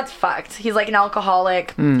 My dad's fucked. He's like an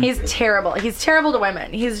alcoholic. He's terrible. He's terrible to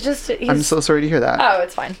women. I'm so sorry to hear that. Oh,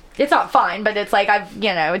 it's fine. It's not fine, but it's like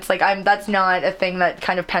that's not a thing that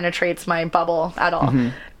kind of penetrates my bubble at all. Mm-hmm.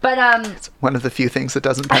 But it's one of the few things that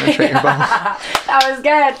doesn't penetrate your bubble. That was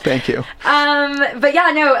good. Thank you. But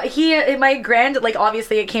yeah, no, my like,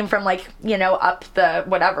 obviously it came from like, you know, up the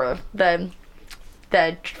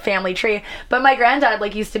family tree, but my granddad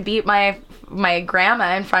like used to beat my my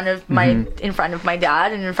grandma in front of my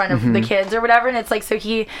dad and in front of the kids or whatever, and it's like, so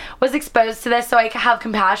he was exposed to this, so I have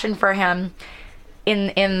compassion for him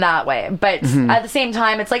in that way. But at the same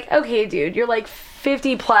time, it's like, okay, dude, you're like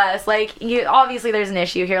 50 plus, like, you obviously there's an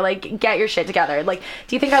issue here, like, get your shit together. Like,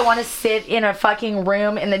 do you think I want to sit in a fucking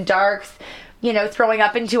room in the dark, you know, throwing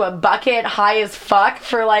up into a bucket high as fuck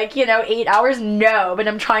for like, you know, 8 hours? No, but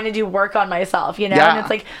I'm trying to do work on myself, you know? And it's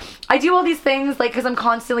like, I do all these things, like, because I'm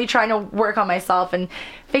constantly trying to work on myself and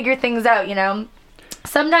figure things out, you know?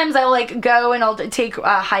 Sometimes I'll like go and I'll take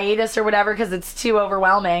a hiatus or whatever because it's too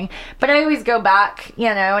overwhelming, but I always go back, you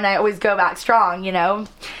know, and I always go back strong, you know?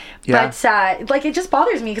 Yeah. But like, it just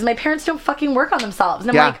bothers me because my parents don't fucking work on themselves,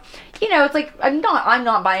 and I'm like, you know, it's like, I'm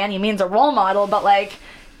not by any means a role model, but like,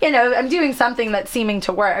 you know, I'm doing something that's seeming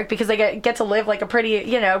to work because I get to live like a pretty,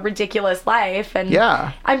 you know, ridiculous life, and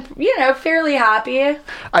I'm, you know, fairly happy.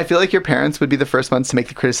 I feel like your parents would be the first ones to make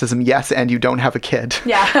the criticism, yes, and you don't have a kid.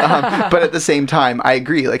 Yeah. But at the same time, I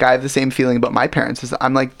agree. Like, I have the same feeling about my parents. Is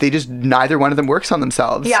I'm like, they just, neither one of them works on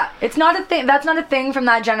themselves. Yeah, it's not a thing. That's not a thing from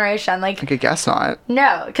that generation. Like, I guess not.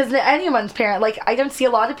 No, because anyone's parent, like, I don't see a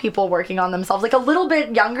lot of people working on themselves. Like, a little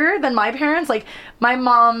bit younger than my parents, like my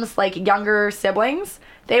mom's like younger siblings,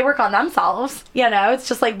 they work on themselves, you know? It's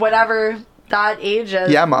just like whatever that age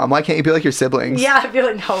is. Yeah, Mom, why can't you be like your siblings? Yeah, I'd be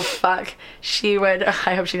like, no, fuck. She would,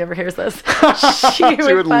 I hope she never hears this. She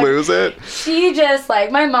would lose it. She just,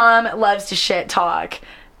 like, my mom loves to shit talk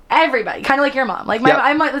everybody, kind of like your mom. Like,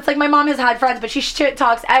 it's like my mom has had friends, but she shit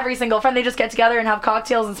talks every single friend. They just get together and have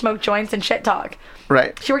cocktails and smoke joints and shit talk.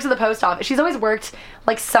 Right. She works at the post office. She's always worked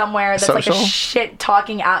like somewhere that's social? Like a shit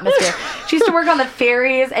talking atmosphere. She used to work on the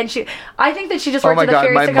ferries, and I think that she just worked at the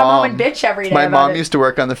ferries to come home and bitch every day. My mom used to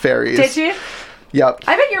work on the ferries. Did she? Yep.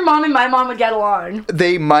 I bet your mom and my mom would get along.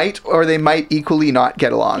 They might, or they might equally not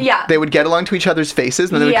get along. Yeah. They would get along to each other's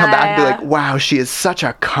faces, and then they would come back and be like, wow, she is such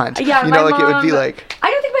a cunt. Yeah, you know, like, it would be like...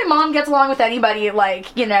 I don't think my mom gets along with anybody,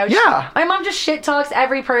 like, you know. My mom just shit talks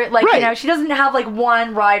every you know, she doesn't have, like,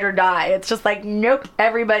 one ride or die. It's just like, nope,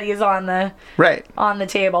 everybody is on the... on the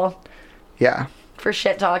table. Yeah. For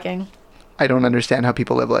shit talking. I don't understand how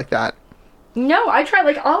people live like that. No, I try,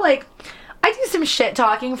 like, I do some shit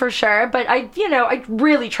talking for sure, but I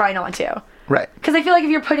really try not to. Right. Because I feel like if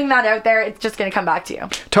you're putting that out there, it's just going to come back to you.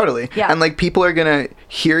 Totally. Yeah. And, like, people are going to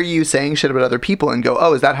hear you saying shit about other people and go,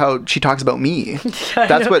 oh, is that how she talks about me?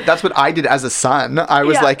 That's what I did as a son. I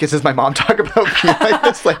was like, is this my mom talk about me like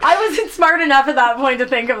this? Like, I wasn't smart enough at that point to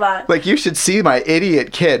think of that. Like, you should see my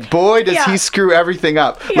idiot kid. Boy, does he screw everything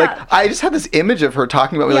up. Yeah. Like, I just had this image of her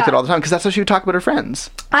talking about me like that all the time, because that's how she would talk about her friends.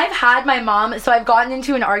 I've had my mom, so I've gotten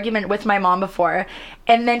into an argument with my mom before,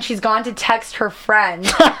 and then she's gone to text her friend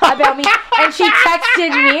about me, and she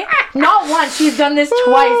texted me, not once, she's done this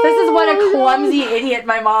twice. This is what a clumsy idiot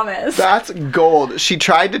my mom is. That's gold. She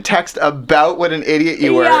tried to text about what an idiot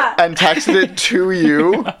you were, and texted it to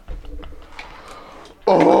you.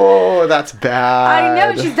 Oh, that's bad.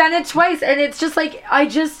 I know, she's done it twice, and it's just like,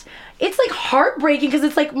 it's like heartbreaking, because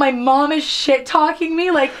it's like my mom is shit talking me.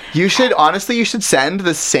 Like, you should send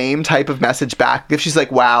the same type of message back. If she's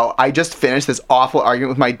like, wow, I just finished this awful argument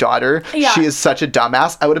with my daughter, she is such a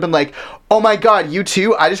dumbass, I would have been like, oh my god, you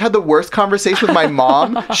too? I just had the worst conversation with my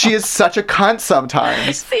mom. She is such a cunt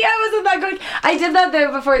sometimes. See, I wasn't that good. I did that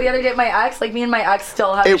though before the other day. My ex, like, me and my ex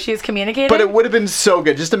still have issues communicating. But it would have been so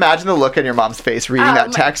good. Just imagine the look on your mom's face reading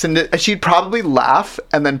that text, and she'd probably laugh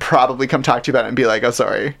and then probably come talk to you about it and be like, oh,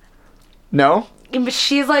 sorry. No?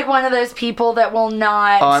 She's like one of those people that will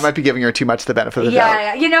not... Oh, I might be giving her too much the benefit of the doubt.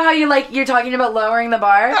 Yeah. You know how you're talking about lowering the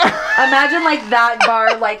bar? Imagine like that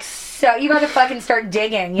bar, like, so you gotta fucking start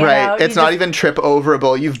digging, you know? It's not even trip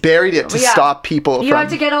overable. You've buried it to stop people from... You have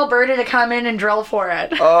to get Alberta to come in and drill for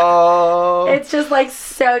it. Oh. It's just like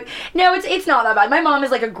so... No, it's not that bad. My mom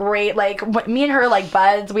is like a great, like, me and her like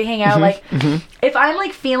buds. We hang out, if I'm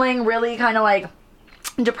like feeling really kind of like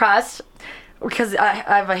depressed, because I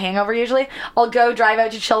have a hangover usually, I'll go drive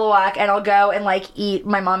out to Chilliwack and I'll go and like eat.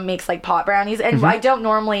 My mom makes like pot brownies, and I don't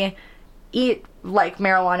normally eat like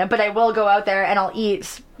marijuana, but I will go out there and I'll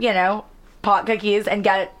eat, you know, pot cookies and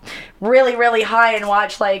get really, really high and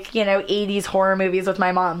watch like, you know, 80s horror movies with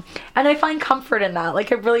my mom. And I find comfort in that.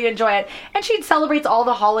 Like, I really enjoy it. And she celebrates all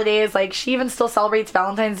the holidays. Like, she even still celebrates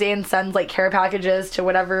Valentine's Day and sends like care packages to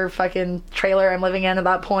whatever fucking trailer I'm living in at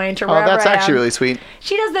that point, or wherever that's actually really sweet.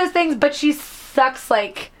 She does those things, but she sucks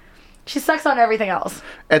on everything else.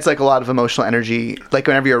 It's like a lot of emotional energy. Like,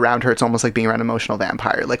 whenever you're around her, it's almost like being around an emotional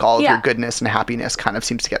vampire. Like, all of your goodness and happiness kind of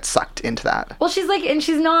seems to get sucked into that. Well, she's like, and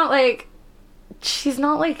she's not like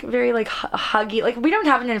very like huggy. Like, we don't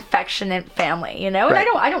have an affectionate family, you know? And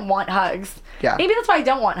I don't want hugs. Yeah. Maybe that's why I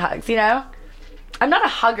don't want hugs, you know? I'm not a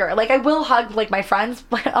hugger. Like, I will hug, like, my friends,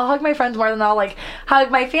 but I'll hug my friends more than I'll, like,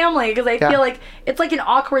 hug my family, because I feel like it's, like, an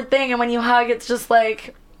awkward thing, and when you hug, it's just,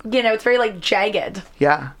 like, you know, it's very, like, jagged.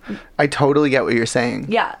 Yeah. I totally get what you're saying.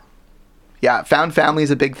 Yeah. Yeah, found family is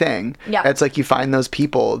a big thing. Yeah. It's like you find those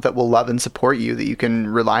people that will love and support you, that you can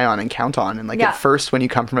rely on and count on. And, like, at first, when you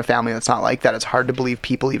come from a family that's not like that, it's hard to believe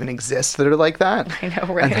people even exist that are like that. I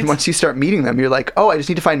know, right? And then once you start meeting them, you're like, oh, I just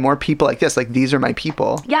need to find more people like this. Like, these are my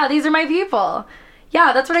people. Yeah, these are my people.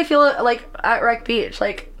 Yeah, that's what I feel like at Wreck Beach.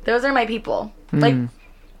 Like, those are my people. Like,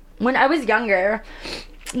 when I was younger,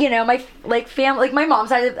 you know, my, like, like, my mom's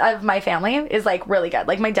side of my family is, like, really good.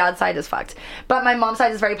 Like, my dad's side is fucked. But my mom's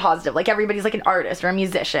side is very positive. Like, everybody's, like, an artist or a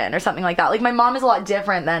musician or something like that. Like, my mom is a lot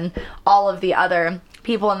different than all of the other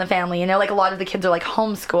people in the family, you know? Like, a lot of the kids are, like,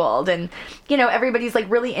 homeschooled. And, you know, everybody's, like,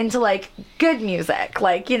 really into, like, good music.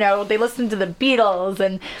 Like, you know, they listen to the Beatles.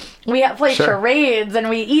 And we play charades. And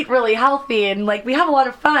we eat really healthy. And, like, we have a lot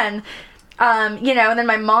of fun. You know, and then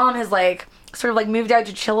my mom has, like, sort of, like, moved out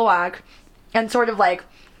to Chilliwack. And sort of, like,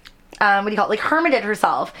 what do you call it, like, hermited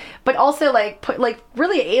herself, but also, like,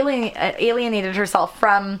 really alienated herself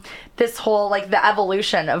from this whole, like, the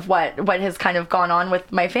evolution of what has kind of gone on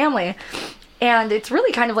with my family. And it's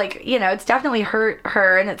really kind of, like, you know, it's definitely hurt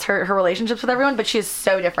her, and it's hurt her relationships with everyone, but she is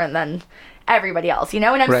so different than everybody else, you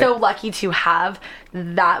know? And I'm so lucky to have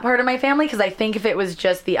that part of my family, because I think if it was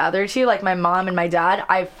just the other two, like my mom and my dad,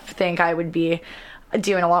 I think I would be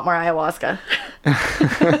doing a lot more ayahuasca.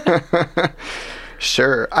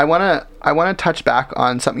 Sure. I want to touch back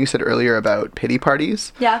on something you said earlier about pity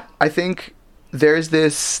parties. Yeah. I think there's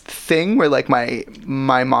this thing where, like, my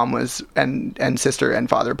mom was, and sister and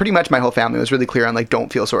father, pretty much my whole family was really clear on, like,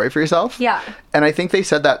 don't feel sorry for yourself. Yeah. And I think they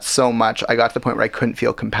said that so much, I got to the point where I couldn't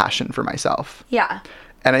feel compassion for myself. Yeah.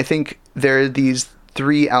 And I think there are these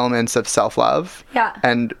 3 elements of self-love. Yeah.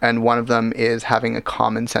 And one of them is having a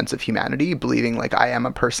common sense of humanity, believing, like, I am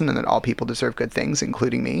a person and that all people deserve good things,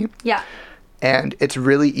 including me. Yeah. And it's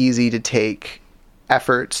really easy to take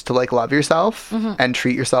efforts to, like, love yourself and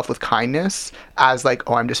treat yourself with kindness as, like,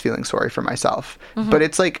 oh, I'm just feeling sorry for myself. But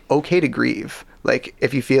it's, like, okay to grieve. Like,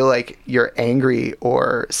 if you feel like you're angry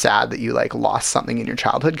or sad that you, like, lost something in your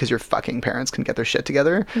childhood because your fucking parents can get their shit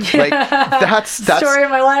together, like, that's story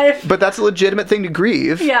of my life. But that's a legitimate thing to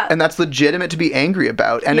grieve. Yeah. And that's legitimate to be angry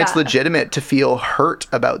about. And it's legitimate to feel hurt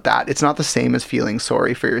about that. It's not the same as feeling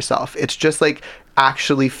sorry for yourself. It's just, like,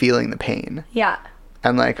 actually feeling the pain. Yeah.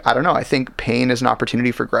 And, like, I don't know, I think pain is an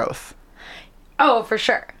opportunity for growth. Oh, for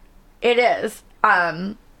sure. It is.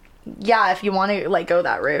 Yeah, if you want to, like, go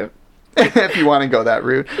that route. If you want to go that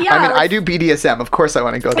route. Yeah, I mean, I do BDSM. Of course I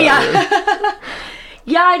want to go that route.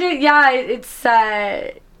 Yeah, I do. Yeah,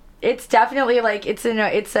 it's definitely, like, it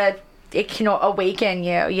can awaken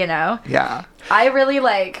you, you know? Yeah. I really,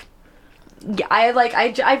 like, I've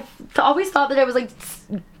always thought that I was, like,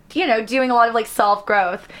 you know, doing a lot of, like,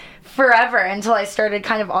 self-growth forever until I started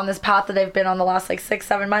kind of on this path that I've been on the last, like,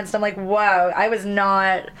 6-7 months. And I'm like, whoa, I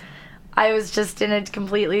was just in a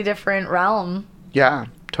completely different realm. Yeah,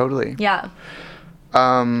 totally. Yeah.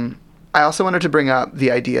 I also wanted to bring up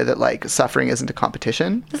the idea that, like, suffering isn't a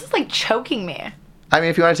competition. This is, like, choking me. I mean,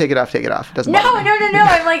 if you want to take it off, take it off. It doesn't No. bother me.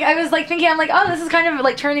 I was, like, thinking, I'm like, oh, this is kind of,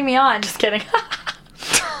 like, turning me on. Just kidding.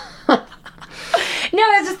 No,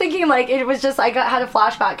 I was just thinking, like, it was just, had a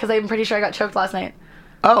flashback because I'm pretty sure I got choked last night.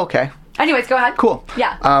 Oh, okay. Anyways, go ahead. Cool.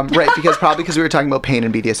 Yeah. Right, because we were talking about pain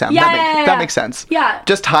and BDSM. That makes sense. Yeah.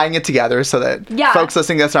 Just tying it together so that folks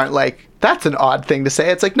listening to this aren't like, that's an odd thing to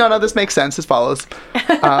say. It's like, no, this makes sense. This follows.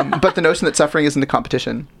 But the notion that suffering isn't a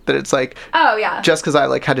competition, that it's like, oh yeah, just because I,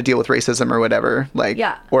 like, had to deal with racism or whatever, like,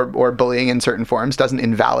 or bullying in certain forms doesn't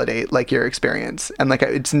invalidate, like, your experience. And,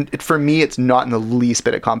 like, for me, it's not in the least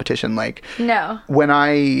bit of competition. Like, no. When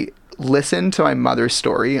I listened to my mother's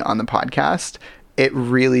story on the podcast, it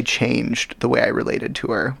really changed the way I related to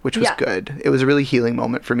her, which was good. It was a really healing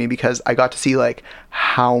moment for me because I got to see, like,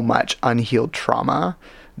 how much unhealed trauma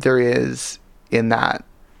there is in that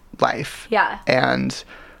life. Yeah. And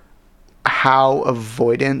how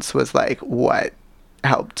avoidance was, like, what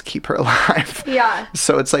helped keep her alive. Yeah.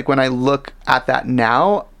 So it's like when I look at that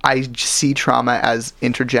now, I see trauma as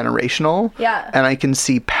intergenerational. Yeah. And I can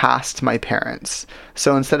see past my parents.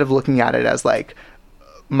 So instead of looking at it as, like,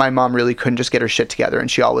 my mom really couldn't just get her shit together, and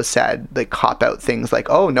she always said like cop out things like,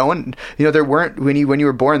 oh, no one, there weren't, when you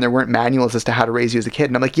were born, there weren't manuals as to how to raise you as a kid.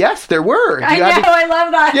 And I'm like, yes, there were. I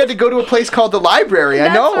love that. You had to go to a place called the library.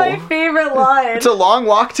 I know. That's my favorite line. It's a long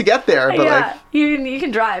walk to get there, but like, you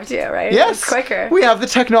can drive too, right? yes, it's quicker. We have the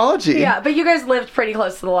technology. Yeah, but you guys lived pretty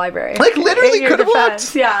close to the library. Like literally could have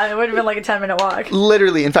walked. Yeah, it would have been like a 10-minute walk.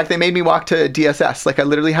 Literally. In fact, they made me walk to DSS. Like I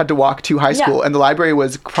literally had to walk to high school, and the library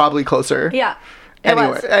was probably closer. Yeah. It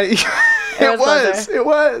was.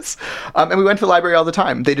 And we went to the library all the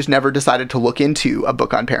time. They just never decided to look into a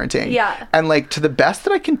book on parenting. Yeah. And like, to the best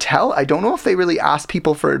that I can tell, I don't know if they really ask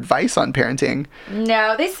people for advice on parenting.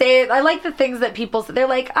 No, they say, I like the things that people say. They're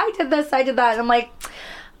like, I did this, I did that. And I'm like,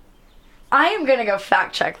 I am going to go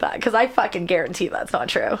fact check that because I fucking guarantee that's not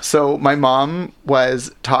true. So my mom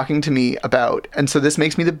was talking to me about, and so this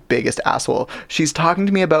makes me the biggest asshole. She's talking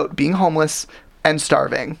to me about being homeless and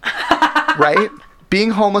starving, right?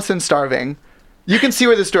 Being homeless and starving. You can see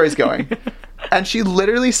where the story's going. And she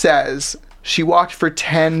literally says she walked for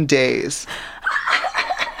 10 days.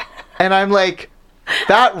 And I'm like,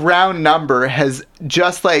 that round number has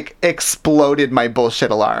just like exploded my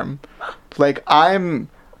bullshit alarm. Like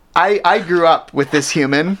I grew up with this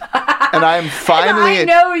human, and I am finally... I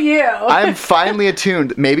know you. I'm finally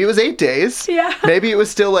attuned. Maybe it was 8 days. Yeah. Maybe it was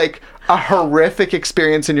still like a horrific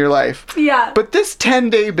experience in your life. Yeah. But this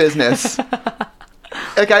 10-day business...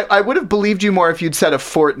 Like, I would have believed you more if you'd said a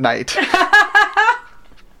fortnight. That's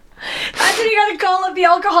when you gotta call up the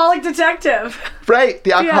alcoholic detective. Right,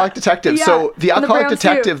 the alcoholic detective. Yeah. So the alcoholic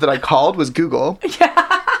detective suit that I called was Google.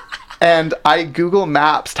 Yeah. And I Google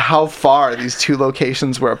Mapped how far these two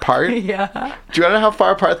locations were apart. Yeah. Do you want to know how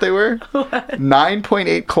far apart they were? What?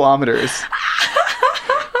 9.8 kilometers.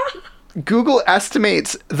 Google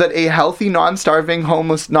estimates that a healthy, non-starving,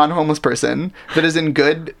 non-homeless person that is in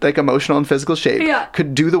good, like, emotional and physical shape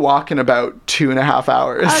could do the walk in about 2.5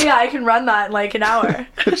 hours. Oh, yeah, I can run that in, like, an hour.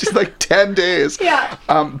 She's like, 10 days. Yeah.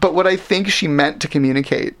 But what I think she meant to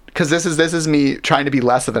communicate, because this is me trying to be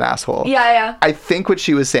less of an asshole. Yeah. I think what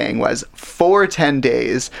she was saying was, for 10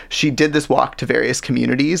 days, she did this walk to various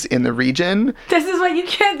communities in the region. This is what you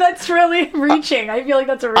can't, that's really reaching. I feel like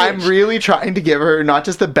that's a reach. I'm really trying to give her not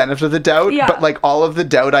just the benefit of the doubt, but like all of the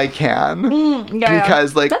doubt I can.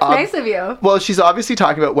 Because like... That's nice of you. Well, she's obviously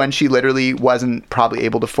talking about when she literally wasn't probably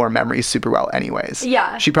able to form memories super well anyways.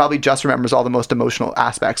 Yeah. She probably just remembers all the most emotional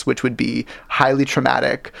aspects, which would be highly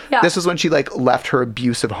traumatic. Yeah. This was when she like left her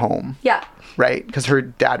abusive home. Yeah. Right? Because her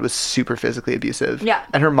dad was super physically abusive. Yeah.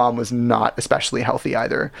 And her mom was not especially healthy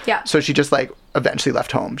either. Yeah. So she just like eventually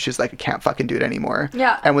left home. She's like, I can't fucking do it anymore.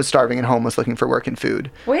 Yeah. And was starving and homeless looking for work and food.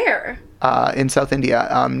 Where? In South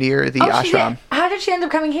India, near the ashram. How did she end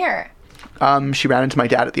up coming here? She ran into my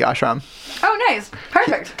dad at the ashram. Oh, nice.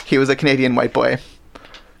 Perfect. He was a Canadian white boy.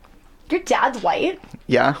 Your dad's white?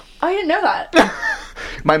 Yeah. Oh, I didn't know that.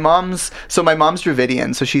 My mom's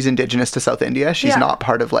Dravidian, so she's indigenous to South India. She's not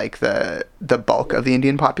part of like the bulk of the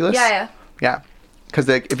Indian populace. Yeah. Yeah. Because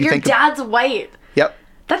if you Your think dad's white. Yep.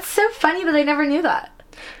 That's so funny that I never knew that.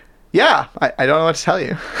 Yeah, I don't know what to tell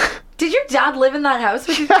you. Did your dad live in that house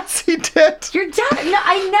with you? Yes, he did. Your dad? No,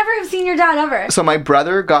 I never have seen your dad ever. So my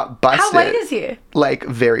brother got busted. How white is he? Like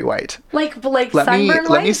very white. Like sunburned white?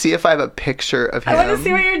 Let me see if I have a picture of him. I want to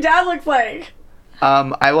see what your dad looks like.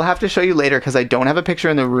 I will have to show you later because I don't have a picture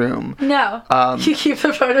in the room. No. You keep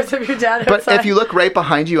the photos of your dad But outside. if you look right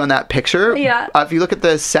behind you on that picture, if you look at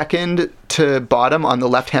the second to bottom on the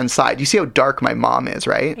left-hand side, you see how dark my mom is,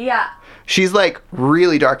 right? Yeah. She's like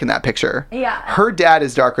really dark in that picture. Yeah. Her dad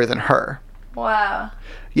is darker than her. Wow.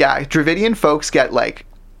 Yeah, Dravidian folks get like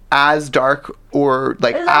as dark or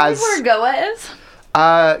like is that as... where Goa is?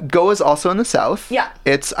 Goa is also in the south. Yeah.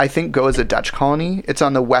 I think Goa is a Dutch colony. It's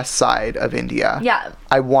on the west side of India. Yeah.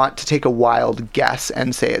 I want to take a wild guess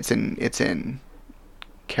and say it's in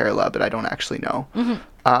Kerala, but I don't actually know.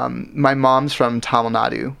 Mm-hmm. My mom's from Tamil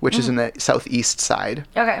Nadu, which is in the southeast side.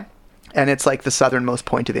 Okay. And it's like the southernmost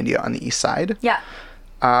point of India on the east side. Yeah.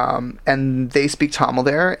 And they speak Tamil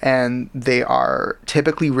there, and they are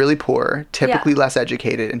typically really poor, typically less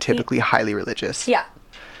educated, and typically highly religious. Yeah.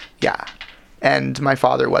 Yeah. And my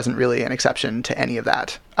father wasn't really an exception to any of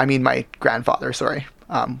that. I mean, my grandfather,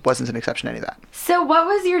 wasn't an exception to any of that. So what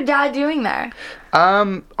was your dad doing there?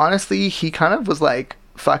 Honestly, he kind of was like,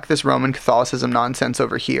 fuck this Roman Catholicism nonsense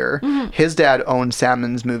over here. Mm-hmm. His dad owned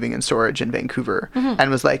Salmon's Moving and Storage in Vancouver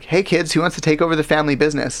and was like, hey kids, who wants to take over the family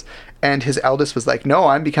business? And his eldest was like, no,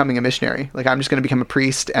 I'm becoming a missionary. Like, I'm just going to become a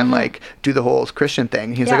priest and like do the whole Christian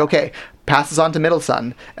thing. He was like, okay, pass this on to middle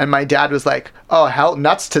son. And my dad was like, oh, hell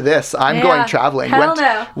nuts to this. I'm going traveling. Hell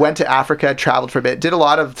no. Went to Africa, traveled for a bit, did a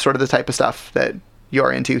lot of sort of the type of stuff that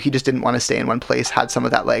you're into. He just didn't want to stay in one place, had some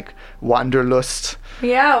of that like wanderlust.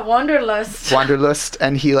 Yeah, wanderlust.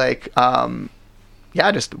 And he like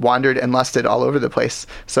just wandered and lusted all over the place.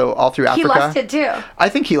 So all through Africa. He lusted too. I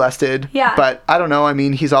think he lusted. Yeah. But I don't know. I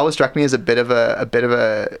mean, he's always struck me as a bit of a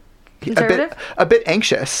bit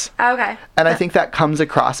anxious. Okay. And I think that comes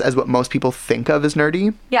across as what most people think of as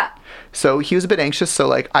nerdy. Yeah. So he was a bit anxious. So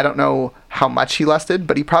like, I don't know how much he lusted,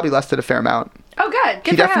 but he probably lusted a fair amount. Oh, good.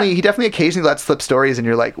 He definitely occasionally lets slip stories, and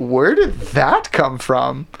you're like, where did that come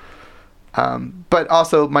from? But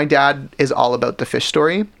also, my dad is all about the fish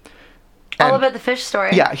story. All about the fish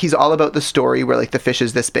story. Yeah, he's all about the story where like the fish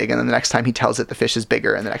is this big, and then the next time he tells it, the fish is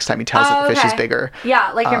bigger, and the next time he tells it, the fish is bigger.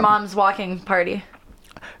 Yeah, like your mom's walking party.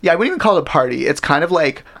 Yeah, I wouldn't even call it a party. It's kind of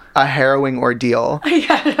like a harrowing ordeal.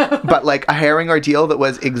 Yeah. But like a harrowing ordeal that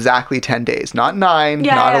was exactly 10 days, not 9,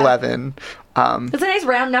 not 11. It's a nice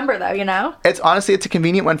round number though, you know? It's a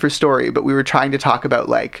convenient one for story, but we were trying to talk about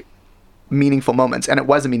like meaningful moments, and it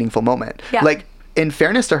was a meaningful moment. Yeah. Like, in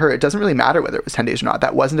fairness to her, it doesn't really matter whether it was 10 days or not.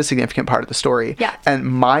 That wasn't a significant part of the story. Yeah. And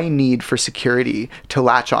my need for security to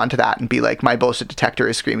latch onto that and be like, my bullshit detector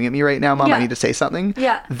is screaming at me right now, Mom, Yeah. I need to say something.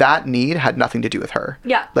 Yeah. That need had nothing to do with her.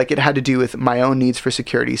 Yeah. Like, it had to do with my own needs for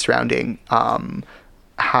security surrounding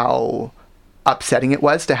how upsetting it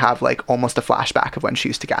was to have like almost a flashback of when she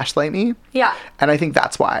used to gaslight me. Yeah. And I think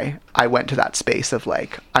that's why I went to that space of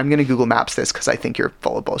like, I'm going to Google Maps this because I think you're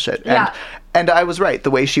full of bullshit. Yeah. And I was right.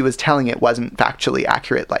 The way she was telling it wasn't factually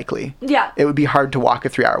accurate, likely. Yeah. It would be hard to walk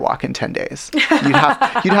a 3-hour walk in 10 days. You'd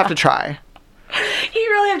have to try.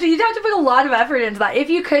 You'd have to put a lot of effort into that.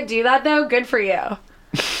 If you could do that though, good for you.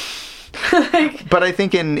 But I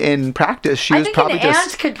think in practice, she was probably an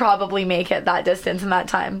ant could probably make it that distance in that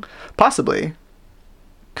time. Possibly.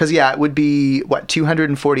 Because, yeah, it would be,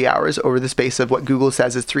 240 hours over the space of what Google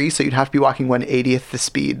says is 3, so you'd have to be walking 1/80th the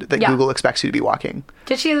speed that Google expects you to be walking.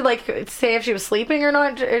 Did she, like, say if she was sleeping or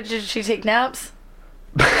not? Or did she take naps?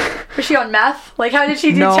 Was she on meth? Like, how did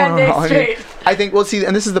she do 10 days straight? I think, well, see,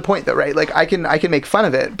 and this is the point, though, right? Like, I can make fun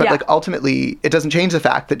of it, but, like, ultimately, it doesn't change the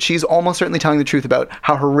fact that she's almost certainly telling the truth about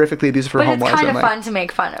how horrifically abusive her home was. But it's kind of fun to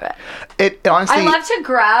make fun of it. It honestly... I love to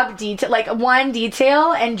grab one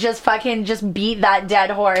detail and just fucking beat that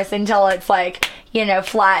dead horse until it's, like, you know,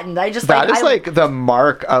 flattened. That is, the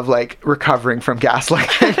mark of, like, recovering from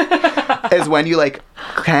gaslighting, is when you, like,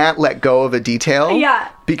 can't let go of a detail. Yeah.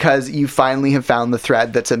 Because you finally have found the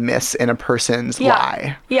thread that's amiss in a person's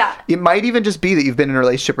lie. Yeah. It might even just be that you've been in a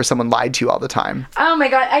relationship where someone lied to you all the time. Oh my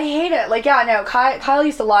god, I hate it. Like, yeah, no, Kyle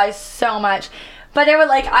used to lie so much. But it would,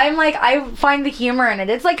 like, I find the humor in it.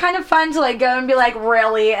 It's, like, kind of fun to, like, go and be like,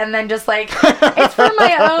 really? And then just, like, it's for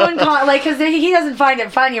my own, because he doesn't find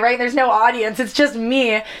it funny, right? There's no audience. It's just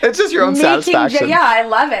me. It's just your own satisfaction. Yeah, I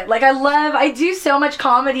love it. Like, I do so much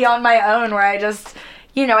comedy on my own where I just...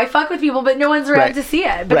 You know, I fuck with people, but no one's around to see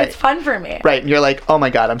it. But it's fun for me. Right, and you're like, oh my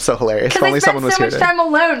god, I'm so hilarious. If only someone was here. Because I spend so much time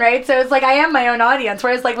alone, right? So it's like I am my own audience.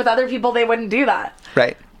 Whereas, like, with other people, they wouldn't do that.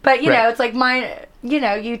 Right. But, you know, it's like mine, you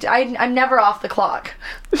know, I'm never off the clock.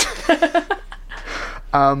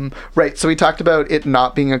 Right, so we talked about it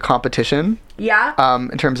not being a competition. Yeah.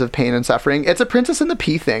 In terms of pain and suffering. It's a Princess and the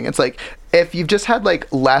Pea thing. It's like, if you've just had,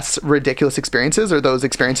 like, less ridiculous experiences, or those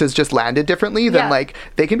experiences just landed differently, then, like,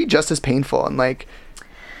 they can be just as painful. And, like...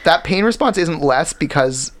 That pain response isn't less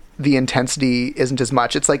because the intensity isn't as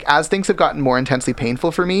much. It's like, as things have gotten more intensely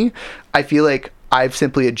painful for me, I feel like I've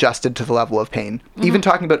simply adjusted to the level of pain. Mm-hmm. Even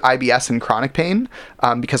talking about IBS and chronic pain,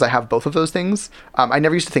 because I have both of those things. I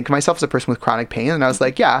never used to think of myself as a person with chronic pain. And I was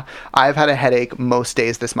like, yeah, I've had a headache most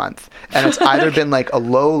days this month. And it's either been like a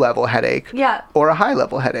low level headache or a high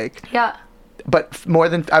level headache. Yeah. But more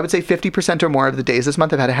than, I would say 50% or more of the days this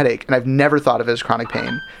month I've had a headache. And I've never thought of it as chronic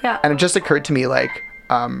pain. Yeah. And it just occurred to me, like...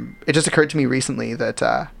 it just occurred to me recently that,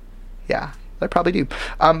 I probably do.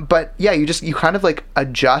 But yeah, you kind of like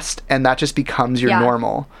adjust, and that just becomes your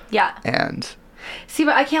normal. Yeah. And see,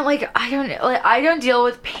 but I can't I don't deal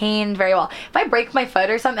with pain very well. If I break my foot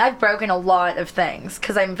or something, I've broken a lot of things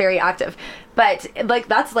because I'm very active. But like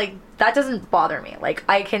that doesn't bother me. Like,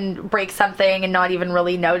 I can break something and not even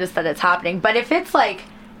really notice that it's happening. But if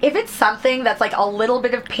it's something that's like a little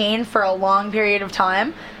bit of pain for a long period of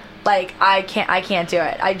time. Like, I can't do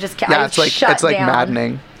it. I just can't. Yeah, it's like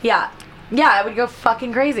maddening. Yeah. Yeah, I would go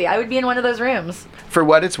fucking crazy. I would be in one of those rooms. For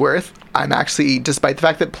what it's worth, I'm actually, despite the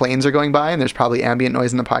fact that planes are going by and there's probably ambient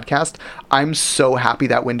noise in the podcast, I'm so happy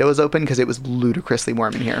that window is open because it was ludicrously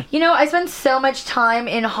warm in here. You know, I spend so much time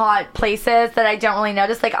in hot places that I don't really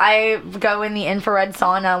notice. Like, I go in the infrared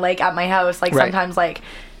sauna, like, at my house, like, sometimes, like...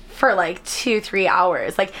 for like 2-3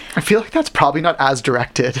 hours. Like, I feel like that's probably not as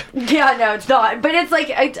directed. yeah, no, it's not. But it's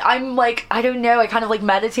like, I'm like, I don't know, I kind of like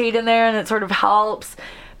meditate in there and it sort of helps.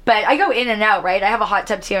 But I go in and out, right? I have a hot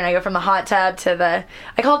tub too, and I go from the hot tub to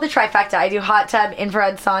I call it the trifecta. I do hot tub,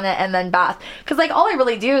 infrared sauna, and then bath. Because, like, all I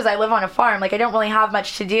really do is I live on a farm. Like, I don't really have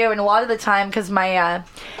much to do. And a lot of the time, because my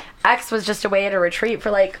ex was just away at a retreat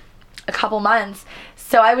for, like, a couple months.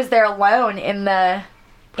 So I was there alone in the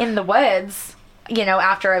woods, you know,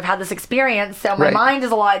 after I've had this experience. So my mind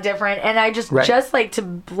is a lot different, and I just like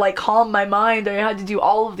to like calm my mind. I had to do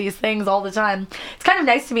all of these things all the time. It's kind of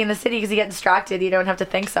nice to be in the city because you get distracted. You don't have to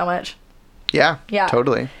think so much. Yeah,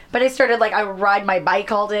 totally. But I started, like, I would ride my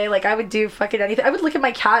bike all day. Like, I would do fucking anything. I would look at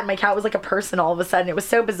my cat, and my cat was like a person all of a sudden. It was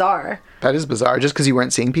so bizarre. That is bizarre. Just because you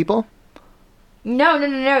weren't seeing people?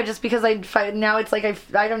 No. Just because now it's like,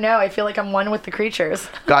 I don't know. I feel like I'm one with the creatures.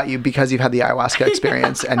 Got you, because you've had the ayahuasca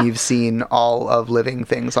experience and you've seen all of living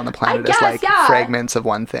things on the planet as like fragments of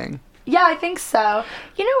one thing. Yeah, I think so.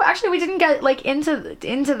 You know, actually, we didn't get like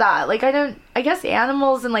into that. Like, I guess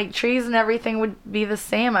animals and like trees and everything would be the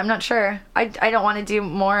same. I'm not sure. I don't want to do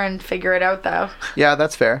more and figure it out though. Yeah,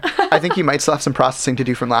 that's fair. I think you might still have some processing to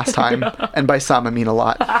do from last time. And by some, I mean a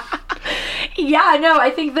lot. Yeah, no, I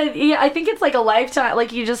think it's like a lifetime.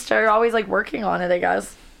 Like, you just are always like working on it, I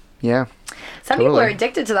guess. Yeah. Some people are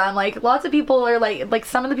addicted to that. Like, lots of people are like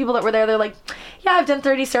some of the people that were there, they're like, yeah, I've done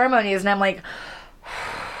 30 ceremonies. And I'm like,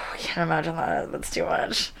 I can't imagine that. That's too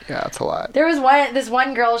much. Yeah, that's a lot. There was this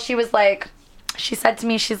one girl, she said to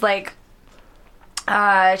me, she's like,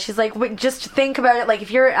 just think about it. Like,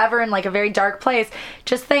 if you're ever in like a very dark place,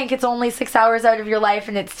 just think it's only 6 hours out of your life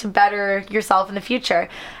and it's to better yourself in the future.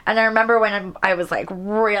 And I remember when I was like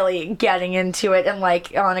really getting into it and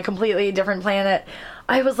like on a completely different planet,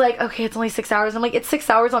 I was like, okay, it's only 6 hours. I'm like, it's 6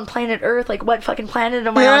 hours on planet Earth. Like, what fucking planet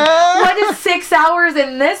am I on? What is 6 hours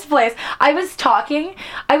in this place? I was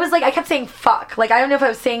like, I kept saying fuck. Like, I don't know if I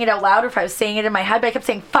was saying it out loud or if I was saying it in my head, but I kept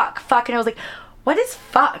saying fuck. And I was like, what is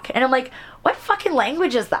fuck? And I'm like, what fucking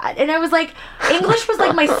language is that? And I was like, English was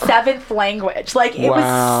like my 7th language. Like, it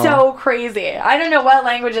was so crazy. I don't know what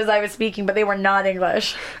languages I was speaking, but they were not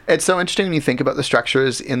English. It's so interesting when you think about the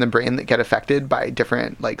structures in the brain that get affected by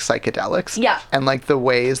different like psychedelics. Yeah. And like the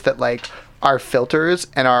ways that like our filters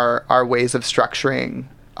and our ways of structuring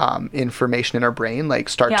information in our brain like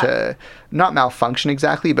start to not malfunction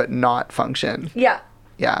exactly, but not function. Yeah.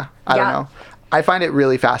 Yeah. I don't know. I find it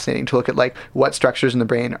really fascinating to look at like what structures in the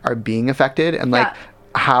brain are being affected and like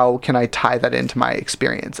how can I tie that into my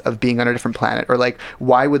experience of being on a different planet, or like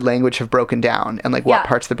why would language have broken down and like what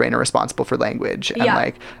parts of the brain are responsible for language and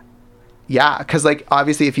like because like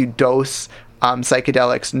obviously if you dose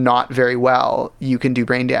psychedelics not very well, you can do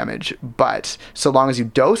brain damage, but so long as you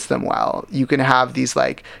dose them well, you can have these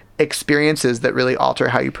like experiences that really alter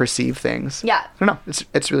how you perceive things. I don't know,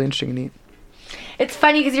 it's really interesting and neat. It's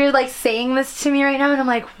funny because you're like saying this to me right now and I'm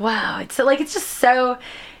like, wow, it's so, like, it's just so,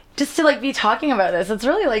 just to like be talking about this, it's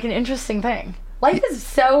really like an interesting thing. Life is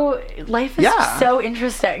so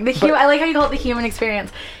interesting. I like how you call it the human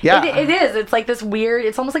experience. Yeah. It is. It's like this weird,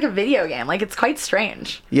 it's almost like a video game. Like, it's quite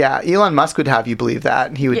strange. Yeah. Elon Musk would have you believe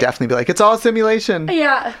that. He would definitely be like, it's all a simulation.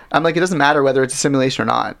 Yeah. I'm like, it doesn't matter whether it's a simulation or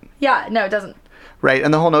not. Yeah. No, it doesn't. Right.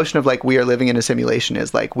 And the whole notion of like we are living in a simulation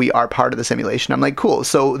is like we are part of the simulation. I'm like, cool.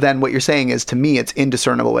 So then what you're saying is, to me, it's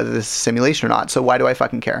indiscernible whether this is a simulation or not. So why do I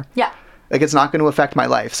fucking care? Yeah. Like, it's not going to affect my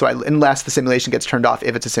life. So unless the simulation gets turned off,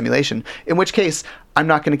 if it's a simulation, in which case I'm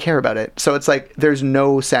not going to care about it. So it's like there's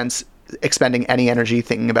no sense expending any energy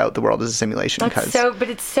thinking about the world as a simulation. But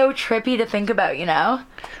it's so trippy to think about, you know?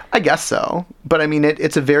 I guess so. But I mean,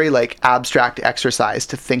 it's a very like abstract exercise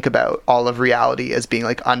to think about all of reality as being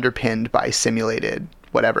like underpinned by simulated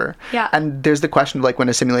whatever. Yeah. And there's the question of like, when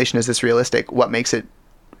a simulation is this realistic, what makes it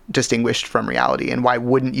distinguished from reality, and why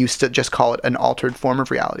wouldn't you just call it an altered form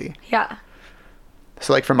of reality? Yeah.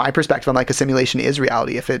 So like from my perspective, I'm like, a simulation is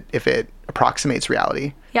reality if it approximates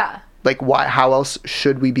reality. Yeah. Like, how else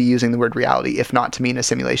should we be using the word reality if not to mean a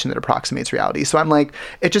simulation that approximates reality? So I'm like,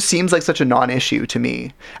 it just seems like such a non-issue to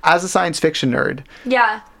me as a science fiction nerd.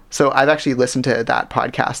 Yeah. So I've actually listened to that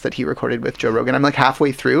podcast that he recorded with Joe Rogan. I'm like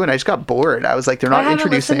halfway through and I just got bored. I was like, they're not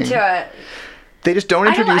introducing. Listened to it. They just don't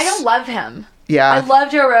introduce. I don't love him. Yeah. I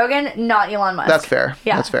love Joe Rogan, not Elon Musk. That's fair.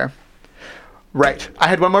 Yeah. That's fair. Right. I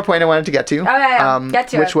had one more point I wanted to get to. Oh, yeah. Get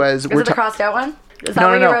to which it. was... Is it the crossed out one? Is that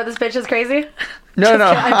what you wrote? This bitch is crazy? No.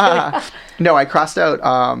 No, I crossed out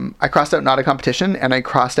not a competition, and I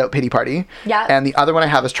crossed out pity party. Yeah. And the other one I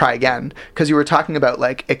have is try again, because you were talking about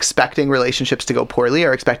like expecting relationships to go poorly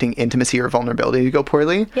or expecting intimacy or vulnerability to go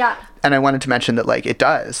poorly. Yeah. And I wanted to mention that like it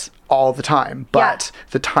does all the time, but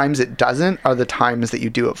the times it doesn't are the times that you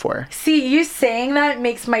do it for. See, you saying that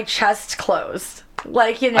makes my chest close.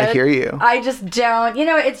 Like, you know, I hear you. I just don't, you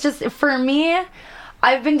know, it's just, for me,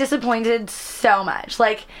 I've been disappointed so much.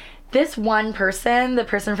 Like, this one person, the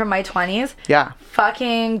person from my 20s,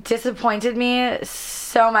 fucking disappointed me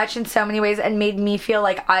so much in so many ways and made me feel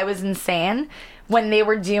like I was insane when they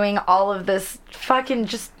were doing all of this fucking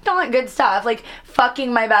just not good stuff, like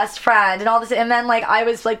fucking my best friend and all this. And then like I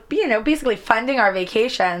was like, you know, basically funding our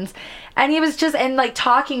vacations, and he was just, and like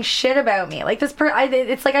talking shit about me. Like this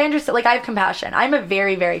it's like, I understand, like I have compassion. I'm a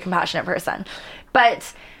very, very compassionate person,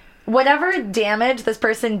 but whatever damage this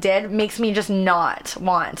person did makes me just not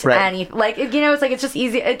want any, like, you know, it's like, it's just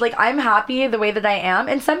easy. Like, I'm happy the way that I am.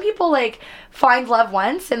 And some people, like, find love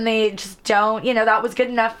once and they just don't, you know, that was good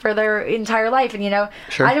enough for their entire life. And, you know,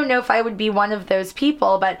 I don't know if I would be one of those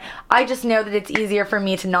people, but I just know that it's easier for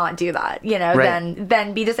me to not do that, you know,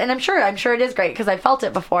 than be just, and I'm sure it is great because I felt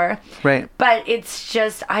it before. Right. But it's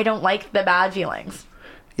just, I don't like the bad feelings.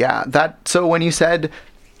 Yeah. So when you said,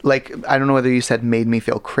 like, I don't know whether you said made me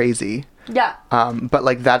feel crazy. Yeah. But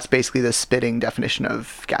like that's basically the spitting definition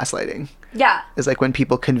of gaslighting. Yeah. Is like when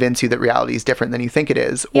people convince you that reality is different than you think it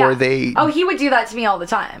is, or they... Oh, he would do that to me all the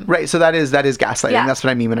time. Right. So that is gaslighting. Yeah. That's what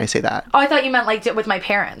I mean when I say that. Oh, I thought you meant like with my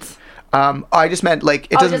parents. I just meant like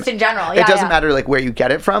it doesn't, just in general. It doesn't matter like where you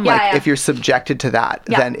get it from. Like if you're subjected to that,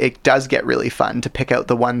 then it does get really fun to pick out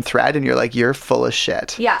the one thread and you're like, you're full of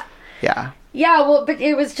shit. Yeah. Yeah. Yeah. Well, but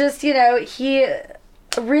it was just, you know, he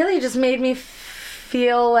really just made me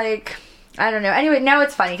feel like, I don't know. Anyway, now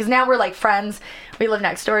it's funny because now we're like friends. We live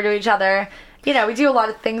next door to each other. You know, we do a lot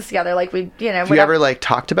of things together. Like we, you know. Have you ever like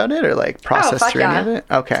talked about it or like processed through any of it?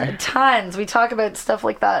 Okay. Tons. We talk about stuff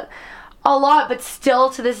like that a lot, but still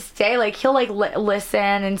to this day, like he'll like listen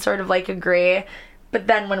and sort of like agree. But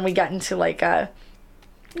then when we get into like,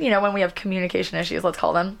 you know, when we have communication issues, let's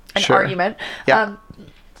call them an argument. Yeah.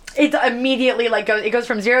 It immediately like goes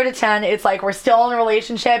from 0 to 10. It's like we're still in a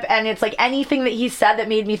relationship, and it's like anything that he said that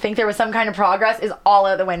made me think there was some kind of progress is all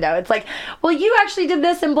out the window. It's like, well, you actually did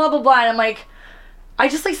this and blah blah blah, and I'm like, I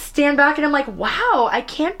just like stand back and I'm like, wow, I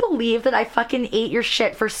can't believe that I fucking ate your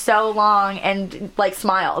shit for so long and like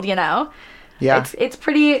smiled, you know? Yeah. It's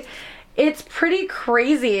pretty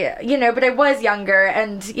crazy, you know, but I was younger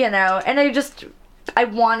and, you know, and I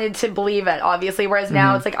wanted to believe it, obviously, whereas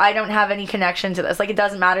now it's like I don't have any connection to this. Like, it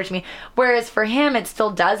doesn't matter to me. Whereas for him, it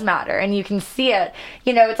still does matter, and you can see it.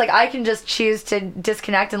 You know, it's like I can just choose to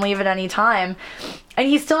disconnect and leave at any time. And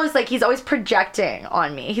he still is like, he's always projecting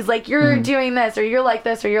on me. He's like, you're doing this, or you're like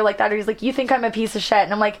this, or you're like that. Or he's like, you think I'm a piece of shit.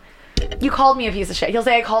 And I'm like, you called me a piece of shit. He'll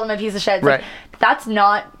say I called him a piece of shit. It's like, that's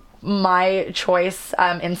not my choice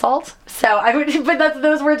insult. So I would, but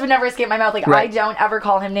those words would never escape my mouth. Like, I don't ever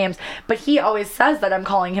call him names, but he always says that I'm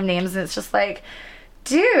calling him names, and it's just like,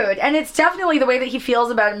 dude. And it's definitely the way that he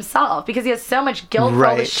feels about himself, because he has so much guilt for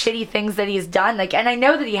all the shitty things that he's done. Like, and I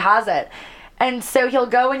know that he has it. And so he'll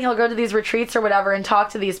go to these retreats or whatever and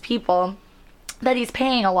talk to these people that he's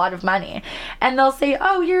paying a lot of money, and they'll say,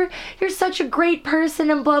 oh, you're such a great person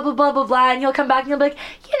and blah blah blah blah blah, and he'll come back and he'll be like,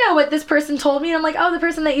 you know what this person told me? And I'm like, oh, the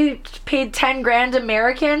person that you paid 10 grand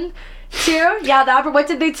American to? Yeah, that. What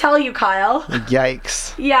did they tell you, Kyle?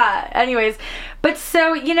 Yikes. Yeah. Anyways, but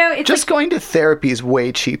so, you know, it's just like, going to therapy is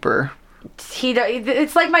way cheaper.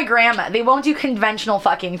 It's like my grandma. They won't do conventional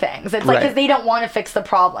fucking things. It's like, because they don't want to fix the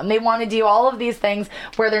problem. They want to do all of these things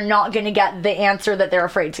where they're not going to get the answer that they're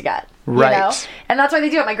afraid to get. Right. You know? And that's why they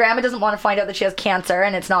do it. My grandma doesn't want to find out that she has cancer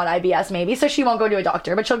and it's not IBS maybe, so she won't go to a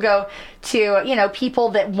doctor, but she'll go to, you know, people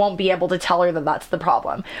that won't be able to tell her that that's the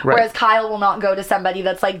problem. Right. Whereas Kyle will not go to somebody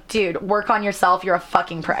that's like, dude, work on yourself. You're a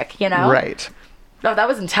fucking prick, you know? Right. Oh, that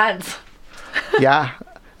was intense. Yeah.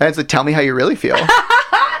 And it's like, tell me how you really feel.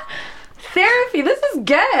 Therapy, this is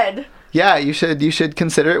good. Yeah, you should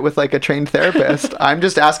consider it with like a trained therapist. I'm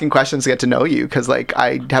just asking questions to get to know you, because like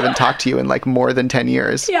I haven't talked to you in like more than 10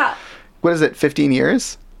 years. Yeah. What is it, 15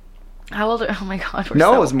 years? How old are, oh my god,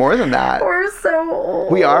 No, it was more than that. We're so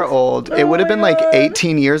old. We are old. It would have been like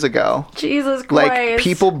 18 years ago. Jesus Christ. Like,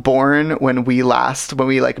 people born when we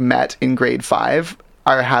like met in grade 5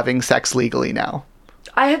 are having sex legally now.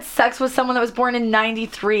 I had sex with someone that was born in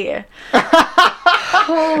 93.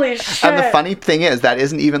 Holy shit. And the funny thing is, that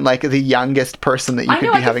isn't even like the youngest person that you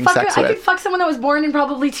could be having sex with. I could fuck someone that was born in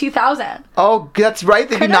probably 2000. Oh, that's right.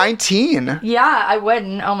 They'd be 19. Yeah, I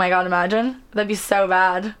wouldn't. Oh my god, imagine. That'd be so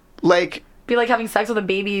bad. Like... Be like having sex with a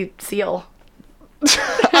baby seal.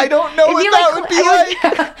 I don't know what that would be like.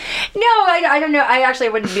 No, I don't know. I actually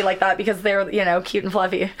wouldn't be like that because they're, cute and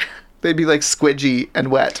fluffy. They'd be like squidgy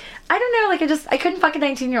and wet. I don't know. Like, I couldn't fuck a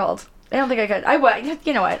 19-year-old. I don't think I could. I would.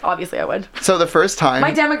 You know what? Obviously, I would. So the first time...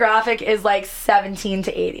 My demographic is like 17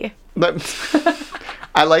 to 80.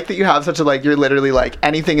 I like that you have such a, like, you're literally like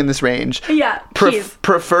anything in this range. Yeah, keys.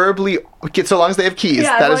 Preferably, so long as they have keys.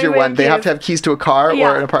 Yeah, that is your one. They have to have keys to a car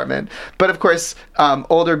or an apartment. But of course,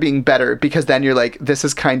 older being better, because then you're like, this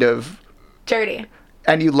is kind of... dirty.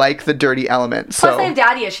 And you like the dirty element. Plus, I have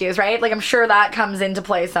daddy issues, right? Like, I'm sure that comes into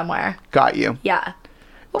play somewhere. Got you. Yeah.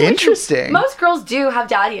 Well, interesting. Most girls do have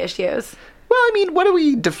daddy issues. Well, I mean, what are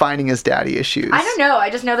we defining as daddy issues? I don't know. I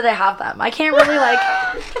just know that I have them. I can't really,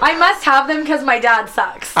 I must have them because my dad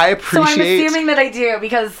sucks. I appreciate... So I'm assuming that I do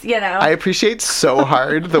because, I appreciate so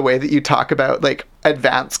hard the way that you talk about, like,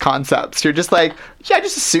 advanced concepts. You're just like, yeah, I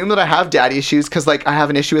just assume that I have daddy issues because, like, I have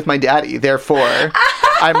an issue with my daddy. Therefore,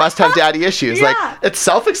 I must have daddy issues. Yeah. Like, it's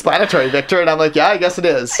self-explanatory, Victor. And I'm like, yeah, I guess it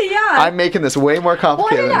is. Yeah. I'm making this way more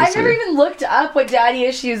complicated. Well, I've never even looked up what daddy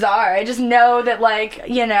issues are. I just know that, like,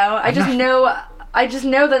 I just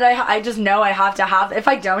know that I have to have. If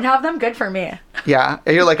I don't have them, good for me. Yeah.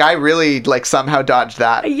 And you're like, I really, like, somehow dodged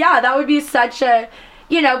that. Yeah, that would be such a...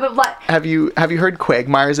 but like... Have you heard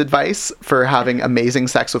Quagmire's advice for having amazing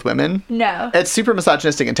sex with women? No. It's super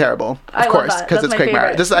misogynistic and terrible, of course, because it's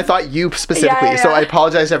Quagmire. Favorite. I thought you specifically, so I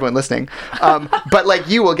apologize to everyone listening. But like,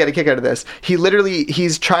 you will get a kick out of this.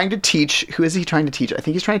 He's trying to teach... Who is he trying to teach? I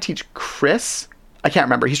think he's trying to teach Chris. I can't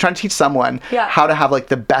remember. He's trying to teach someone how to have, like,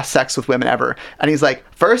 the best sex with women ever. And he's like,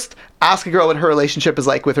 first, ask a girl what her relationship is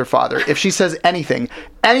like with her father. If she says anything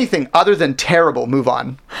other than terrible, move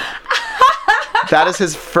on. That is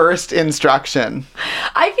his first instruction.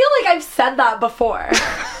 I feel like I've said that before.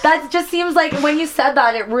 That just seems like when you said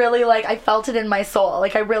that, it really, like, I felt it in my soul.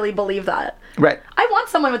 Like, I really believe that. Right. I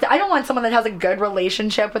don't want someone that has a good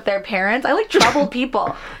relationship with their parents. I like troubled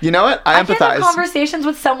people. You know what? I empathize. I can't have conversations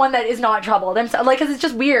with someone that is not troubled. because it's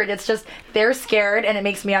just weird. It's just, they're scared and it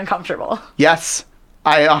makes me uncomfortable. Yes.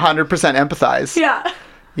 I 100% empathize. Yeah.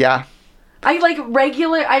 Yeah. I like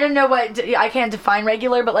regular, I don't know I can't define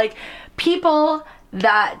regular, but like people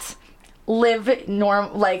that live just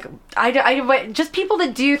people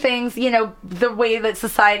that do things, the way that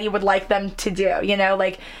society would like them to do,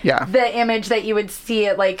 the image that you would see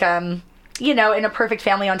it like, in a perfect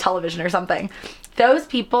family on television or something. Those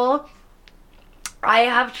people,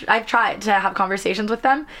 I've tried to have conversations with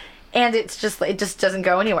them and it just doesn't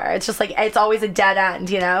go anywhere. It's just like, it's always a dead end,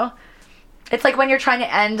 It's like when you're trying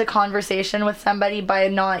to end a conversation with somebody by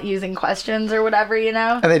not using questions or whatever,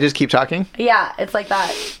 And they just keep talking? Yeah, it's like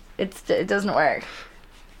that. It doesn't work.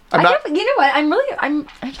 You know what?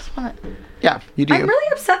 I just want to... Yeah, you do. I'm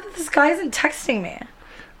really upset that this guy isn't texting me.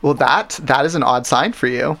 Well, that is an odd sign for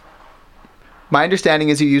you. My understanding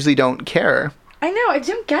is you usually don't care. I know, I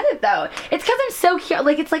don't get it though. It's because I'm so cute.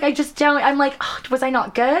 Like, it's like I just don't... I'm like, was I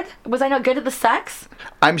not good? Was I not good at the sex?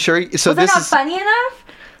 I'm sure... So was I not funny enough?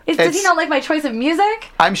 Does he not like my choice of music?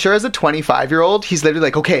 I'm sure as a 25-year-old, he's literally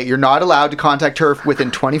like, okay, you're not allowed to contact her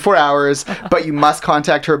within 24 hours, but you must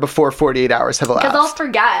contact her before 48 hours have elapsed. Because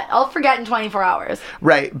I'll forget in 24 hours.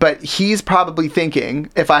 Right, but he's probably thinking,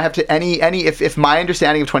 if I have to, if my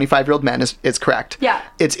understanding of 25-year-old men is correct,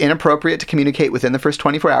 it's inappropriate to communicate within the first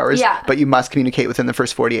 24 hours, but you must communicate within the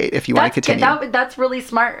first 48 if you want to continue. That's really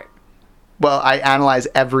smart. Well, I analyze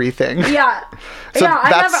everything. Yeah. So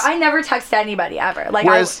I never text anybody ever. Like,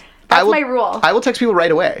 that's my rule. I will text people right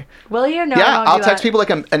away. Will you? No, yeah, I'll text people like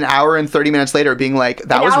an hour and 30 minutes later being like,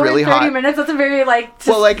 that was really hot. 30 minutes, that's a very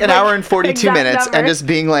an hour and 42 minutes number. And just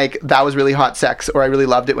being like, that was really hot sex, or I really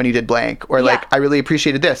loved it when you did blank, or like, I really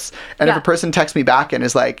appreciated this. And if a person texts me back and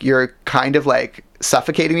is like, you're kind of like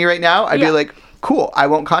suffocating me right now, I'd be like, cool, I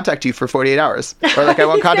won't contact you for 48 hours. Or like, I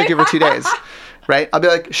won't contact you for 2 days. Right? I'll be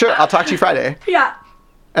like, sure, I'll talk to you Friday. Yeah.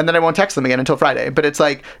 And then I won't text them again until Friday. But it's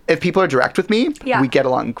like, if people are direct with me, we get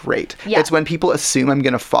along great. Yeah. It's when people assume I'm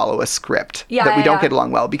going to follow a script that we don't get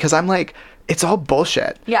along well. Because I'm like, it's all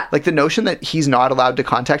bullshit. Yeah. Like the notion that he's not allowed to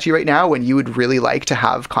contact you right now when you would really like to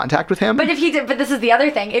have contact with him. But if he did, but this is the other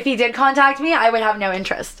thing. If he did contact me, I would have no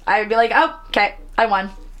interest. I would be like, oh, okay, I won.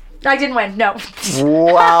 I didn't win. No.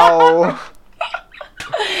 Wow.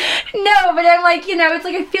 No, but I'm like, it's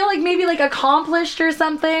like I feel like maybe like accomplished or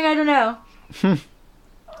something. I don't know.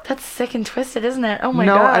 That's sick and twisted, isn't it? Oh my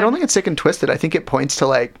No, god. I don't think it's sick and twisted. I think it points to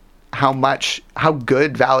like how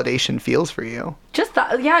good validation feels for you. Just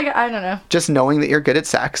that. Yeah, I don't know. Just knowing that you're good at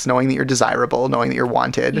sex, knowing that you're desirable, knowing that you're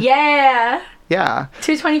wanted. Yeah. Yeah.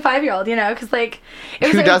 To a 25-year-old, you know, because like...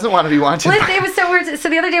 Who doesn't want to be wanted? Well, it was so weird. So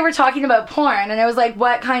the other day we're talking about porn, and I was like,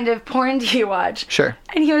 what kind of porn do you watch? Sure.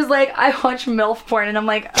 And he was like, I watch MILF porn, and I'm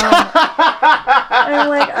like, oh. I'm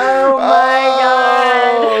like, oh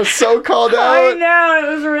my god. So called out. I know,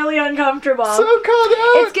 it was really uncomfortable. So called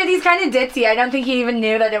out. It's good, he's kind of ditzy. I don't think he even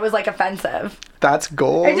knew that it was like offensive. That's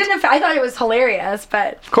gold. I thought it was hilarious,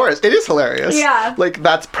 but... Of course, it is hilarious. Yeah. Like,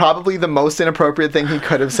 that's probably the most inappropriate thing he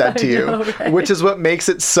could have said to you, right? Which is what makes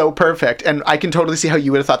it so perfect. And I can totally see how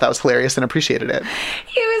you would have thought that was hilarious and appreciated it.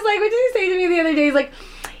 He was like, what did he say to me the other day? He's like,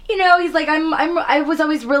 you know, he's like, I was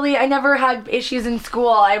always really, I never had issues in school.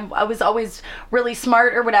 I was always really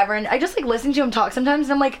smart or whatever. And I just like listen to him talk sometimes,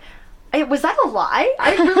 and I'm like, was that a lie?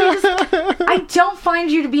 I really just, I don't find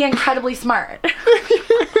you to be incredibly smart.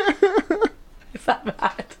 Is that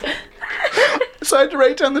bad? So I had to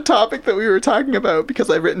write down the topic that we were talking about because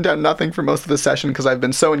I've written down nothing for most of the session because I've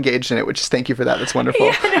been so engaged in it, which is thank you for that. That's wonderful.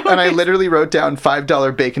 Yeah, no and I literally wrote down $5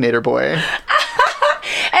 Baconator Boy.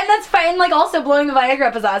 And that's fine. Like also blowing the Viagra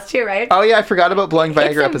up his ass too, right? Oh yeah, I forgot about blowing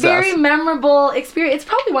Viagra up his ass. It's a very memorable experience. It's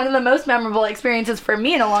probably one of the most memorable experiences for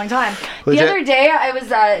me in a long time. Legit? The other day I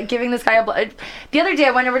was giving this guy the other day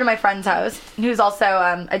I went over to my friend's house, who's also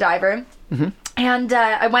a diver. Mm-hmm. And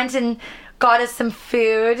I went and got us some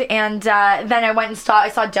food, and then I went and I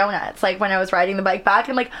saw donuts, like when I was riding the bike back.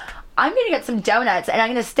 And I'm like, I'm gonna get some donuts and I'm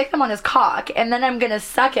gonna stick them on his cock, and then I'm gonna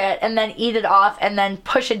suck it and then eat it off and then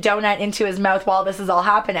push a donut into his mouth while this is all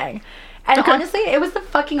happening. And honestly, it was the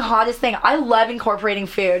fucking hottest thing. I love incorporating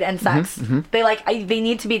food and sex. Mm-hmm. They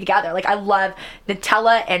need to be together. Like I love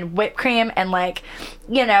Nutella and whipped cream and like,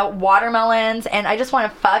 you know, watermelons, and I just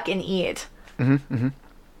want to fuck and eat. Mm-hmm. Mm-hmm.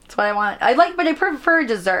 That's what I want. But I prefer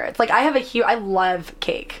desserts. Like I love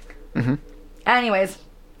cake. Mm-hmm. Anyways,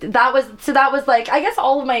 that was like, I guess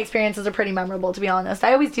all of my experiences are pretty memorable, to be honest.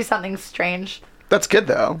 I always do something strange. That's good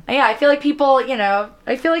though. Yeah, I feel like people, you know,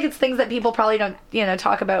 I feel like it's things that people probably don't, you know,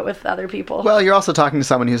 talk about with other people. Well, you're also talking to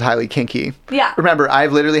someone who's highly kinky. Yeah. Remember,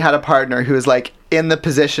 I've literally had a partner who is like in the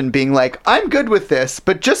position being like, I'm good with this,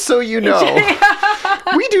 but just so you know,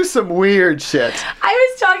 we do some weird shit. I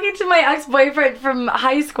was talking to my ex-boyfriend from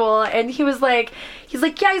high school, and he's like,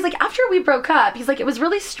 after we broke up, he's like, it was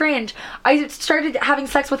really strange. I started having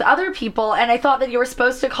sex with other people, and I thought that you were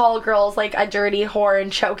supposed to call girls like a dirty whore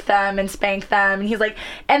and choke them and spank them. And he's like,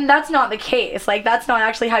 and that's not the case. Like, that's not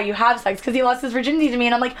actually how you have sex, because he lost his virginity to me.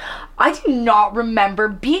 And I'm like, I do not remember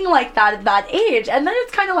being like that at that age. And then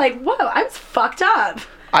it's kind of like, whoa, I was fucked up.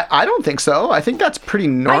 I don't think so. I think that's pretty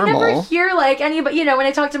normal. I never hear like anybody, you know, when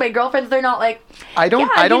I talk to my girlfriends, they're not like, I don't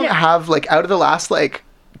have like out of the last like,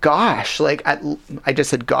 gosh, like I just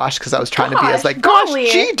said gosh because I was trying to be as like, gosh,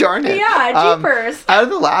 gee darn it. Yeah, jeepers. Out of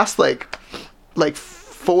the last like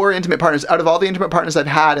 4 intimate partners, out of all the intimate partners I've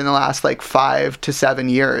had in the last like 5 to 7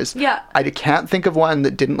 years, yeah, I can't think of one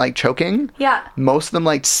that didn't like choking. Yeah. Most of them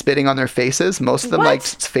liked spitting on their faces. Most of them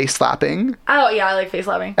liked face slapping. Oh yeah, I like face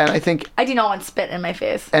slapping. And I think I do not want spit in my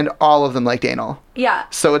face. And all of them liked anal. Yeah.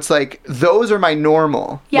 So it's like those are my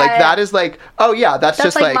normal. Yeah, like that is like, oh yeah, that's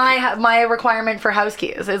just like my requirement for house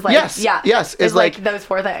keys is like yes is like those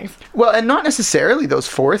 4 things. Well, and not necessarily those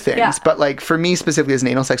 4 things, yeah, but like for me specifically as an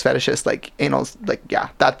anal sex fetishist, like anal's like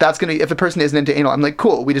that's gonna, if a person isn't into anal, I'm like,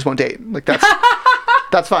 cool, we just won't date. Like that's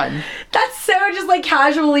that's fine. That's so just like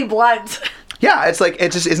casually blunt. Yeah, it's like,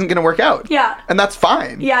 it just isn't going to work out. Yeah. And that's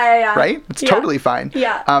fine. Yeah. Right? It's totally fine.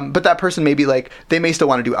 Yeah. But that person maybe like, they may still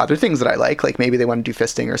want to do other things that I like maybe they want to do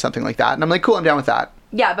fisting or something like that. And I'm like, cool, I'm down with that.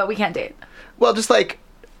 Yeah, but we can't date. Well, just like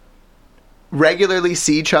regularly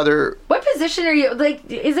see each other. What position are you, like,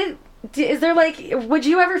 is there like, would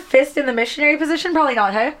you ever fist in the missionary position? Probably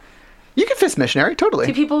not, hey? You can fist missionary, totally.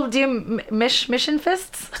 Do people do mission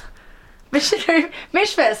fists? Missionary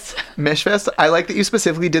mish fist. Mish fist. I like that you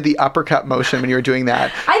specifically did the uppercut motion when you were doing that.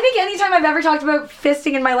 I think anytime I've ever talked about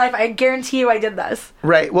fisting in my life, I guarantee you I did this.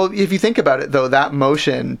 Right. Well, if you think about it, though, that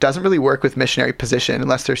motion doesn't really work with missionary position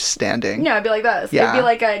unless they're standing. No, it'd be like this. Yeah. It'd be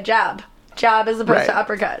like a jab as opposed to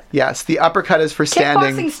uppercut. Yes, the uppercut is for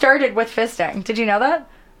standing. Kickboxing started with fisting. Did you know that?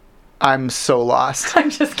 I'm so lost. I'm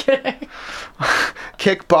just kidding.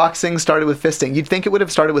 Kickboxing started with fisting. You'd think it would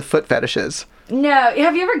have started with foot fetishes. No.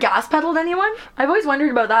 Have you ever gas pedaled anyone? I've always wondered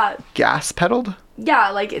about that. Gas pedaled? Yeah,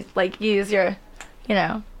 like you use your, you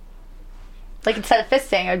know, like instead of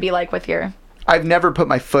fisting, it would be like with your... I've never put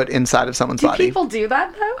my foot inside of someone's body. Do people do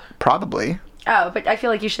that though? Probably. Oh, but I feel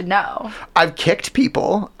like you should know. I've kicked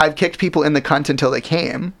people. I've kicked people in the cunt until they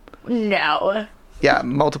came. No. Yeah,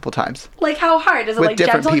 multiple times. Like how hard? Is it With like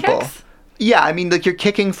different gentle people. kicks? Yeah, I mean, like you're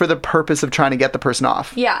kicking for the purpose of trying to get the person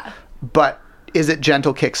off. Yeah. But is it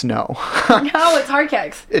gentle kicks? No. No, it's hard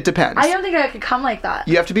kicks. It depends. I don't think I could come like that.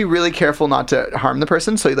 You have to be really careful not to harm the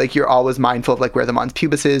person. So, like, you're always mindful of, like, where the mons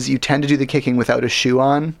pubis is. You tend to do the kicking without a shoe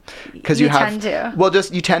on. Because You tend to. Well,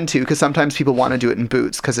 you tend to, because sometimes people want to do it in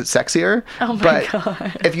boots because it's sexier. Oh my but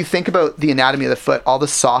God. If you think about the anatomy of the foot, all the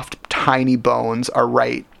soft, tiny bones are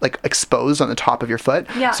exposed on the top of your foot.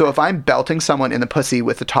 Yeah. So if I'm belting someone in the pussy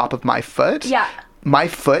with the top of my foot... Yeah. My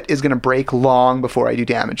foot is going to break long before I do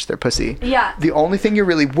damage to their pussy. Yeah. The only thing you're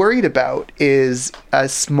really worried about is a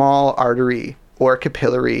small artery or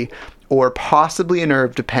capillary or possibly a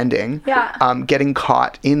nerve, depending, getting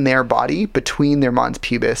caught in their body between their mons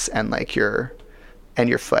pubis and like your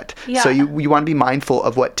foot. Yeah. So you want to be mindful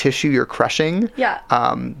of what tissue you're crushing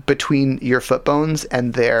between your foot bones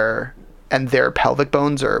and their pelvic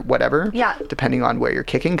bones or whatever, depending on where you're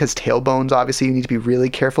kicking, because tailbones, obviously, you need to be really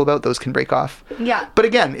careful about. Those can break off. Yeah. But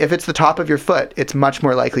again, if it's the top of your foot, it's much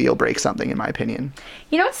more likely you'll break something, in my opinion.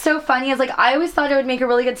 You know what's so funny is, like, I always thought it would make a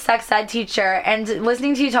really good sex ed teacher, and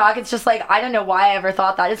listening to you talk, it's just like, I don't know why I ever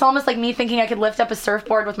thought that. It's almost like me thinking I could lift up a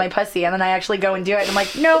surfboard with my pussy, and then I actually go and do it, and I'm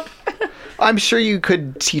like, nope. I'm sure you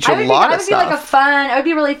could teach a lot of stuff. I would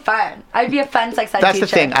be really fun. I would be a fun sex ed teacher. That's the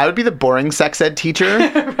thing. I would be the boring sex ed teacher,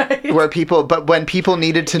 right. But when people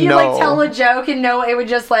needed to you know, like tell a joke and know it would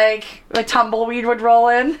just like a tumbleweed would roll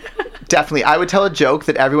in. Definitely, I would tell a joke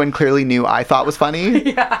that everyone clearly knew I thought was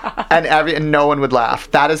funny, and no one would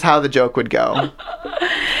laugh. That is how the joke would go.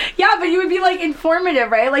 Yeah, but you would be like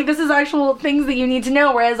informative, right? Like this is actual things that you need to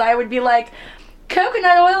know. Whereas I would be like,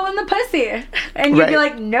 coconut oil in the pussy, and you'd be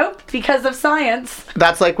like, nope, because of science.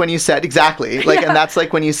 That's like when you said exactly like, and that's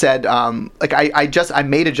like when you said like I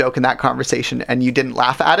made a joke in that conversation and you didn't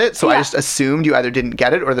laugh at it, so I just assumed you either didn't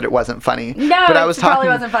get it or that it wasn't funny. No, but probably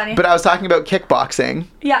wasn't funny. But I was talking about kickboxing.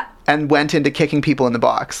 Yeah. And went into kicking people in the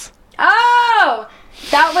box. Oh.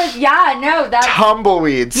 That was, that's...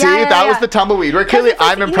 Tumbleweed. See? That was the tumbleweed. Where clearly like,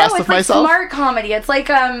 I'm impressed with myself. It's smart comedy. It's like,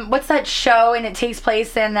 what's that show? And it takes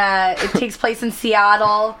place in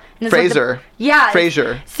Seattle. And Frasier.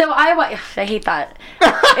 Frasier. So I hate that.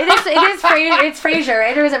 It's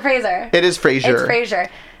Frasier. Or is it Fraser? It is Frasier. It's Frasier.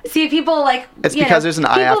 See, people like... It's because there's an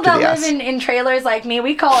I after the S. People that live in trailers like me,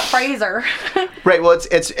 we call it Fraser. Right, well,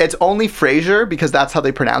 it's only Frasier because that's how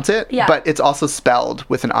they pronounce it. Yeah. But it's also spelled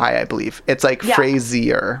with an I believe. It's like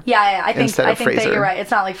Frasier. Yeah, I think that Fraser. you're right. It's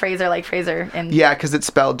not like Fraser, Yeah, because it's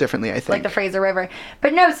spelled differently, I think. Like the Fraser River.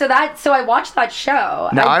 But no, so I watched that show.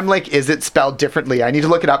 Now I'm like, is it spelled differently? I need to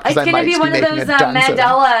look it up because I might be one of those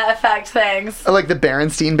Mandela effect things. Like the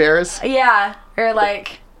Berenstein Bears? Yeah, or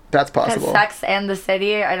like... That's possible. Sex and the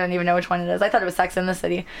City. I don't even know which one it is. I thought it was Sex and the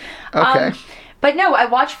City. Okay. But no, I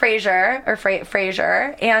watched Frasier,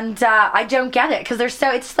 and I don't get it because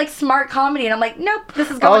it's like smart comedy, and I'm like, nope,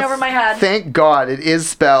 this is going over my head. Thank God it is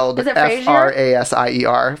spelled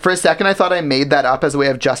Frasier. For a second, I thought I made that up as a way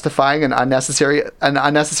of justifying an unnecessarily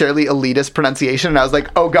elitist pronunciation, and I was like,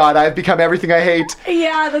 oh God, I've become everything I hate.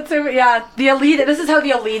 Yeah, the elite. This is how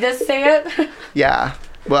the elitists say it. Yeah.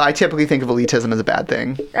 Well, I typically think of elitism as a bad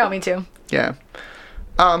thing. Oh, me too. Yeah.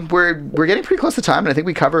 We're getting pretty close to time, and I think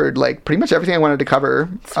we covered like pretty much everything I wanted to cover.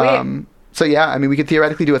 Sweet. So yeah, I mean, we could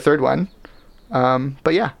theoretically do a third one.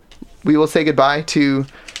 But yeah, we will say goodbye to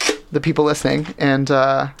the people listening, and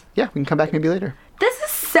we can come back maybe later. This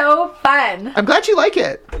is so fun. I'm glad you like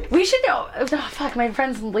it. We should know. Oh, fuck, my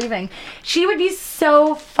friend's leaving. She would be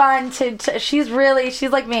so fun to she's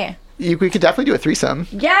like me. We could definitely do a threesome.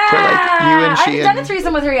 Yeah! For like you and she. I've done a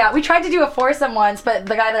threesome with her, yeah. We tried to do a foursome once, but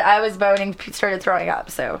the guy that I was boning started throwing up,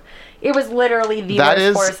 so it was literally the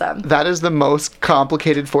worst foursome. That is the most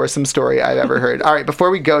complicated foursome story I've ever heard. All right, before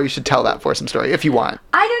we go, you should tell that foursome story, if you want.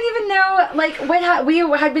 I don't even know, like, we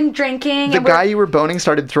had been drinking. The guy you were boning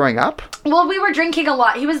started throwing up? Well, we were drinking a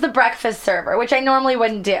lot. He was the breakfast server, which I normally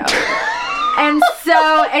wouldn't do.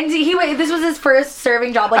 This was his first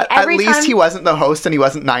serving job. Like At least he wasn't the host and he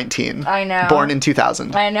wasn't 19. I know. Born in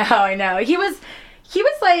 2000. I know. He was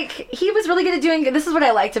really good at doing, this is what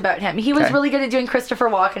I liked about him. He was really good at doing Christopher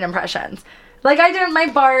Walken impressions. Like, I don't, my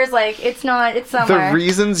bars, like, it's somewhere. The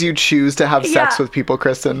reasons you choose to have sex with people,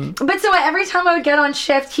 Kristen. But so every time I would get on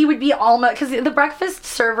shift, he would be almost, because the breakfast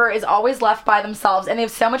server is always left by themselves, and they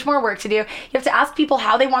have so much more work to do. You have to ask people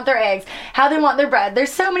how they want their eggs, how they want their bread.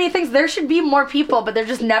 There's so many things. There should be more people, but there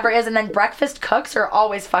just never is. And then breakfast cooks are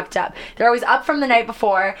always fucked up. They're always up from the night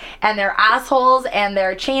before, and they're assholes, and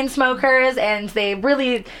they're chain smokers, and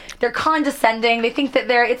they're condescending. They think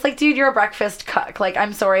that it's like, dude, you're a breakfast cook. Like,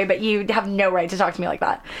 I'm sorry, but you have no right to talk to me like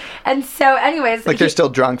that. And so anyways, like, they're still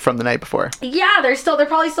drunk from the night before. Yeah, they're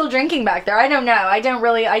probably still drinking back there. I don't know.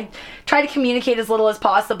 I try to communicate as little as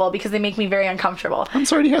possible because they make me very uncomfortable. I'm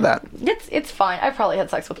sorry to hear that. It's fine. I've probably had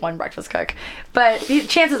sex with one breakfast cook, but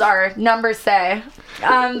chances are, numbers say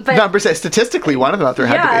statistically one of them out there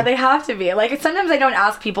had to be. Yeah, they have to be. Like, sometimes I don't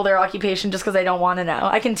ask people their occupation just because I don't want to know.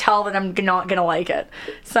 I can tell that I'm not gonna like it,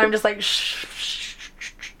 so I'm just like, shh,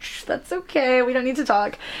 that's okay. We don't need to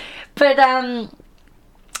talk. But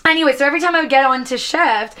anyway, so every time I would get on to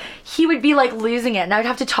shift, he would be like losing it, and I would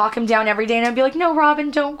have to talk him down every day, and I'd be like, no, Robin,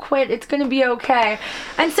 don't quit, it's gonna be okay.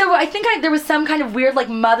 And so I think there was some kind of weird, like,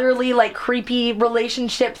 motherly, like, creepy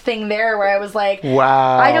relationship thing there where I was like,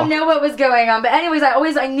 wow, I don't know what was going on. But anyways,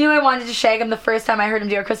 I knew I wanted to shag him the first time I heard him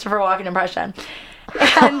do a Christopher Walken impression,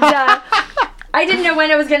 and I didn't know when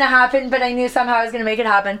it was going to happen, but I knew somehow I was going to make it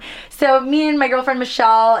happen. So me and my girlfriend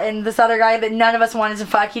Michelle and this other guy that none of us wanted to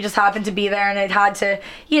fuck, he just happened to be there, and it had to,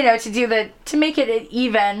 to make it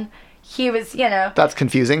even, he was, That's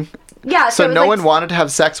confusing. Yeah. So no one wanted to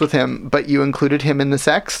have sex with him, but you included him in the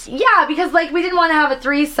sex? Yeah, because, like, we didn't want to have a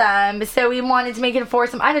threesome, so we wanted to make it a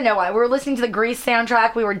foursome. I don't know why. We were listening to the Grease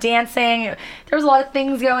soundtrack. We were dancing. There was a lot of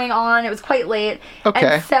things going on. It was quite late.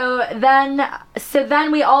 Okay. And so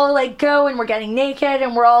then we all, like, go, and we're getting naked,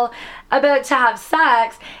 and we're all about to have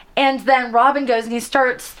sex. And then Robin goes, and he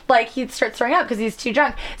starts throwing up because he's too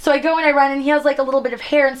drunk. So I go and I run, and he has, like, a little bit of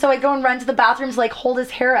hair, and so I go and run to the bathroom to, like, hold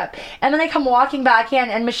his hair up. And then I come walking back in,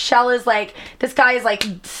 and Michelle is, like, this guy is, like,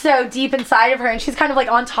 so deep inside of her, and she's kind of,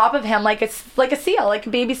 like, on top of him, like a seal, like a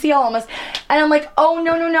baby seal almost. And I'm like, oh,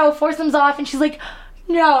 no, foursome's off. And she's like,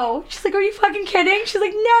 no. She's like, are you fucking kidding? She's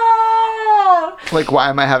like, no. Like, why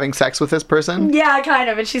am I having sex with this person? Yeah, kind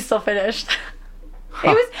of. And she's still finished.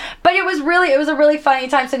 Huh. It was a really funny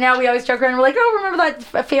time. So now we always joke around. We're like, oh, remember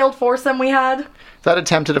that failed foursome we had? That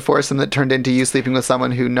attempted a foursome that turned into you sleeping with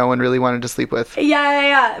someone who no one really wanted to sleep with.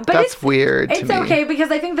 Yeah. But that's weird to me. It's okay because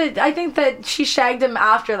I think that she shagged him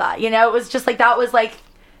after that. It was just like, that was like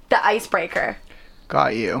the icebreaker.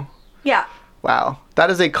 Got you. Yeah. Wow. That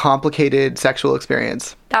is a complicated sexual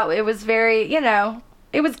experience. It was very,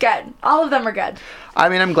 it was good. All of them were good. I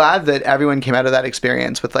mean, I'm glad that everyone came out of that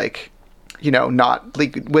experience with, like, not,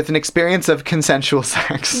 like, with an experience of consensual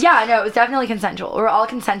sex. Yeah, no, it was definitely consensual. We're all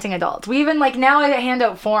consenting adults. We even, like, now I hand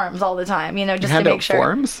out forms all the time, just to make sure.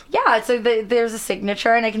 Forms? Yeah, so there's a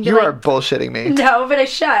signature, and I can be You are bullshitting me. No, but I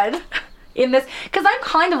should. In this, because I'm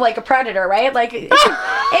kind of like a predator, right? Like, it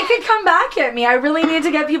could come back at me. I really need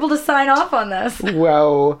to get people to sign off on this.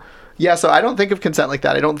 Well, yeah, so I don't think of consent like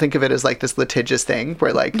that. I don't think of it as, like, this litigious thing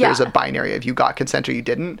where, like, there's a binary of you got consent or you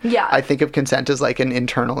didn't. Yeah. I think of consent as, like, an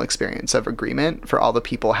internal experience of agreement for all the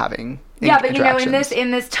people having but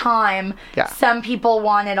in this time, some people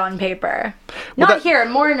want it on paper. Not here,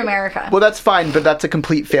 more in America. Well, that's fine, but that's a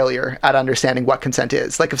complete failure at understanding what consent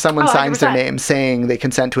is. Like, if someone signs 100%. Their name saying they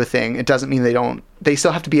consent to a thing, it doesn't mean they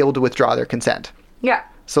still have to be able to withdraw their consent. Yeah.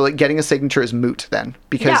 So, like, getting a signature is moot then,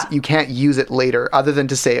 because you can't use it later other than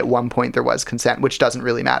to say at one point there was consent, which doesn't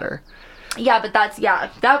really matter. Yeah, but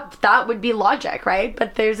that would be logic, right?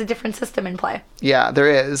 But there's a different system in play. Yeah, there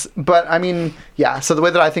is. But, I mean, so the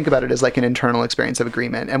way that I think about it is like an internal experience of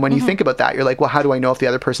agreement. And when you think about that, you're like, well, how do I know if the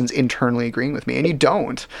other person's internally agreeing with me? And you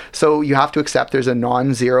don't. So you have to accept there's a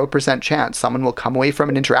non-0% chance someone will come away from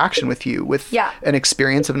an interaction with you with an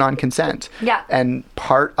experience of non-consent. Yeah. And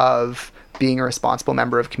part of being a responsible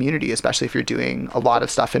member of community, especially if you're doing a lot of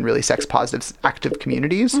stuff in really sex positive active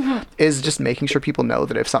communities, is just making sure people know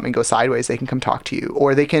that if something goes sideways, they can come talk to you,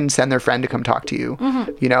 or they can send their friend to come talk to you,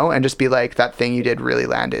 and just be like, that thing you did really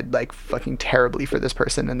landed like fucking terribly for this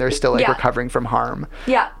person, and they're still like recovering from harm.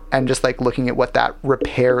 Yeah. And just like looking at what that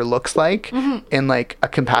repair looks like in like a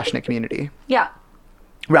compassionate community. Yeah.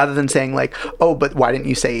 Rather than saying like, oh, but why didn't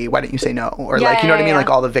you say no? Or you know what I mean? Like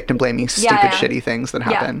all the victim blaming, stupid, shitty things that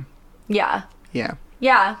happen. Yeah. Yeah.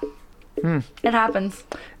 Yeah. It happens.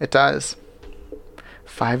 It does.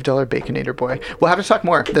 $5 Baconator boy. We'll have to talk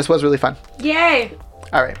more. This was really fun. Yay.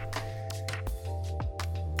 All right.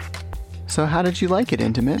 So how did you like it,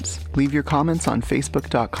 Intimates? Leave your comments on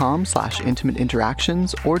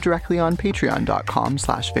facebook.com/intimateinteractions or directly on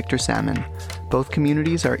patreon.com/victorsalmon. Both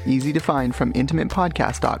communities are easy to find from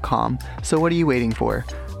intimatepodcast.com, so what are you waiting for?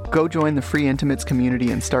 Go join the free Intimates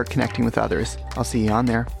community and start connecting with others. I'll see you on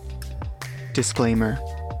there. Disclaimer.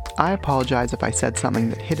 I apologize if I said something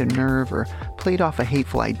that hit a nerve or played off a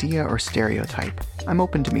hateful idea or stereotype. I'm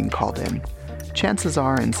open to being called in. Chances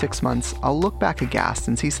are, in 6 months, I'll look back aghast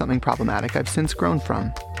and see something problematic I've since grown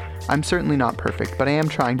from. I'm certainly not perfect, but I am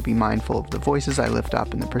trying to be mindful of the voices I lift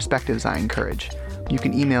up and the perspectives I encourage. You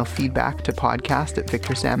can email feedback to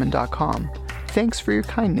podcast@victorsalmon.com. Thanks for your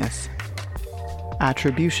kindness.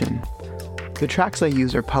 Attribution. The tracks I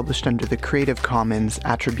use are published under the Creative Commons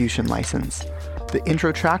Attribution license. The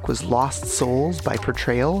intro track was Lost Souls by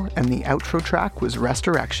Portrayal, and the outro track was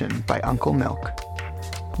Restoration by Uncle Milk.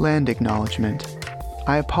 Land acknowledgement.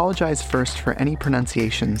 I apologize first for any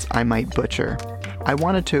pronunciations I might butcher. I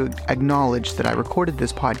wanted to acknowledge that I recorded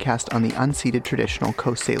this podcast on the unceded traditional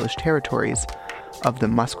Coast Salish territories of the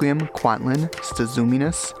Musqueam, Kwantlen,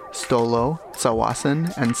 Stazuminus, Stolo,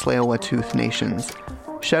 Tsawasan, and Tsleil-Waututh nations.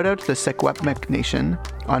 Shout out to the Secwepemc Nation,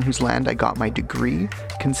 on whose land I got my degree,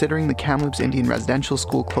 considering the Kamloops Indian Residential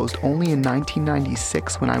School closed only in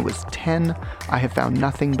 1996 when I was 10. I have found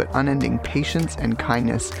nothing but unending patience and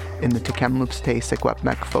kindness in the Tk'emlúps te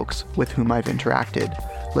Secwepemc folks with whom I've interacted.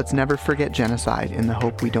 Let's never forget genocide in the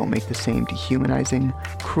hope we don't make the same dehumanizing,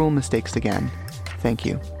 cruel mistakes again. Thank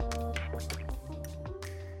you.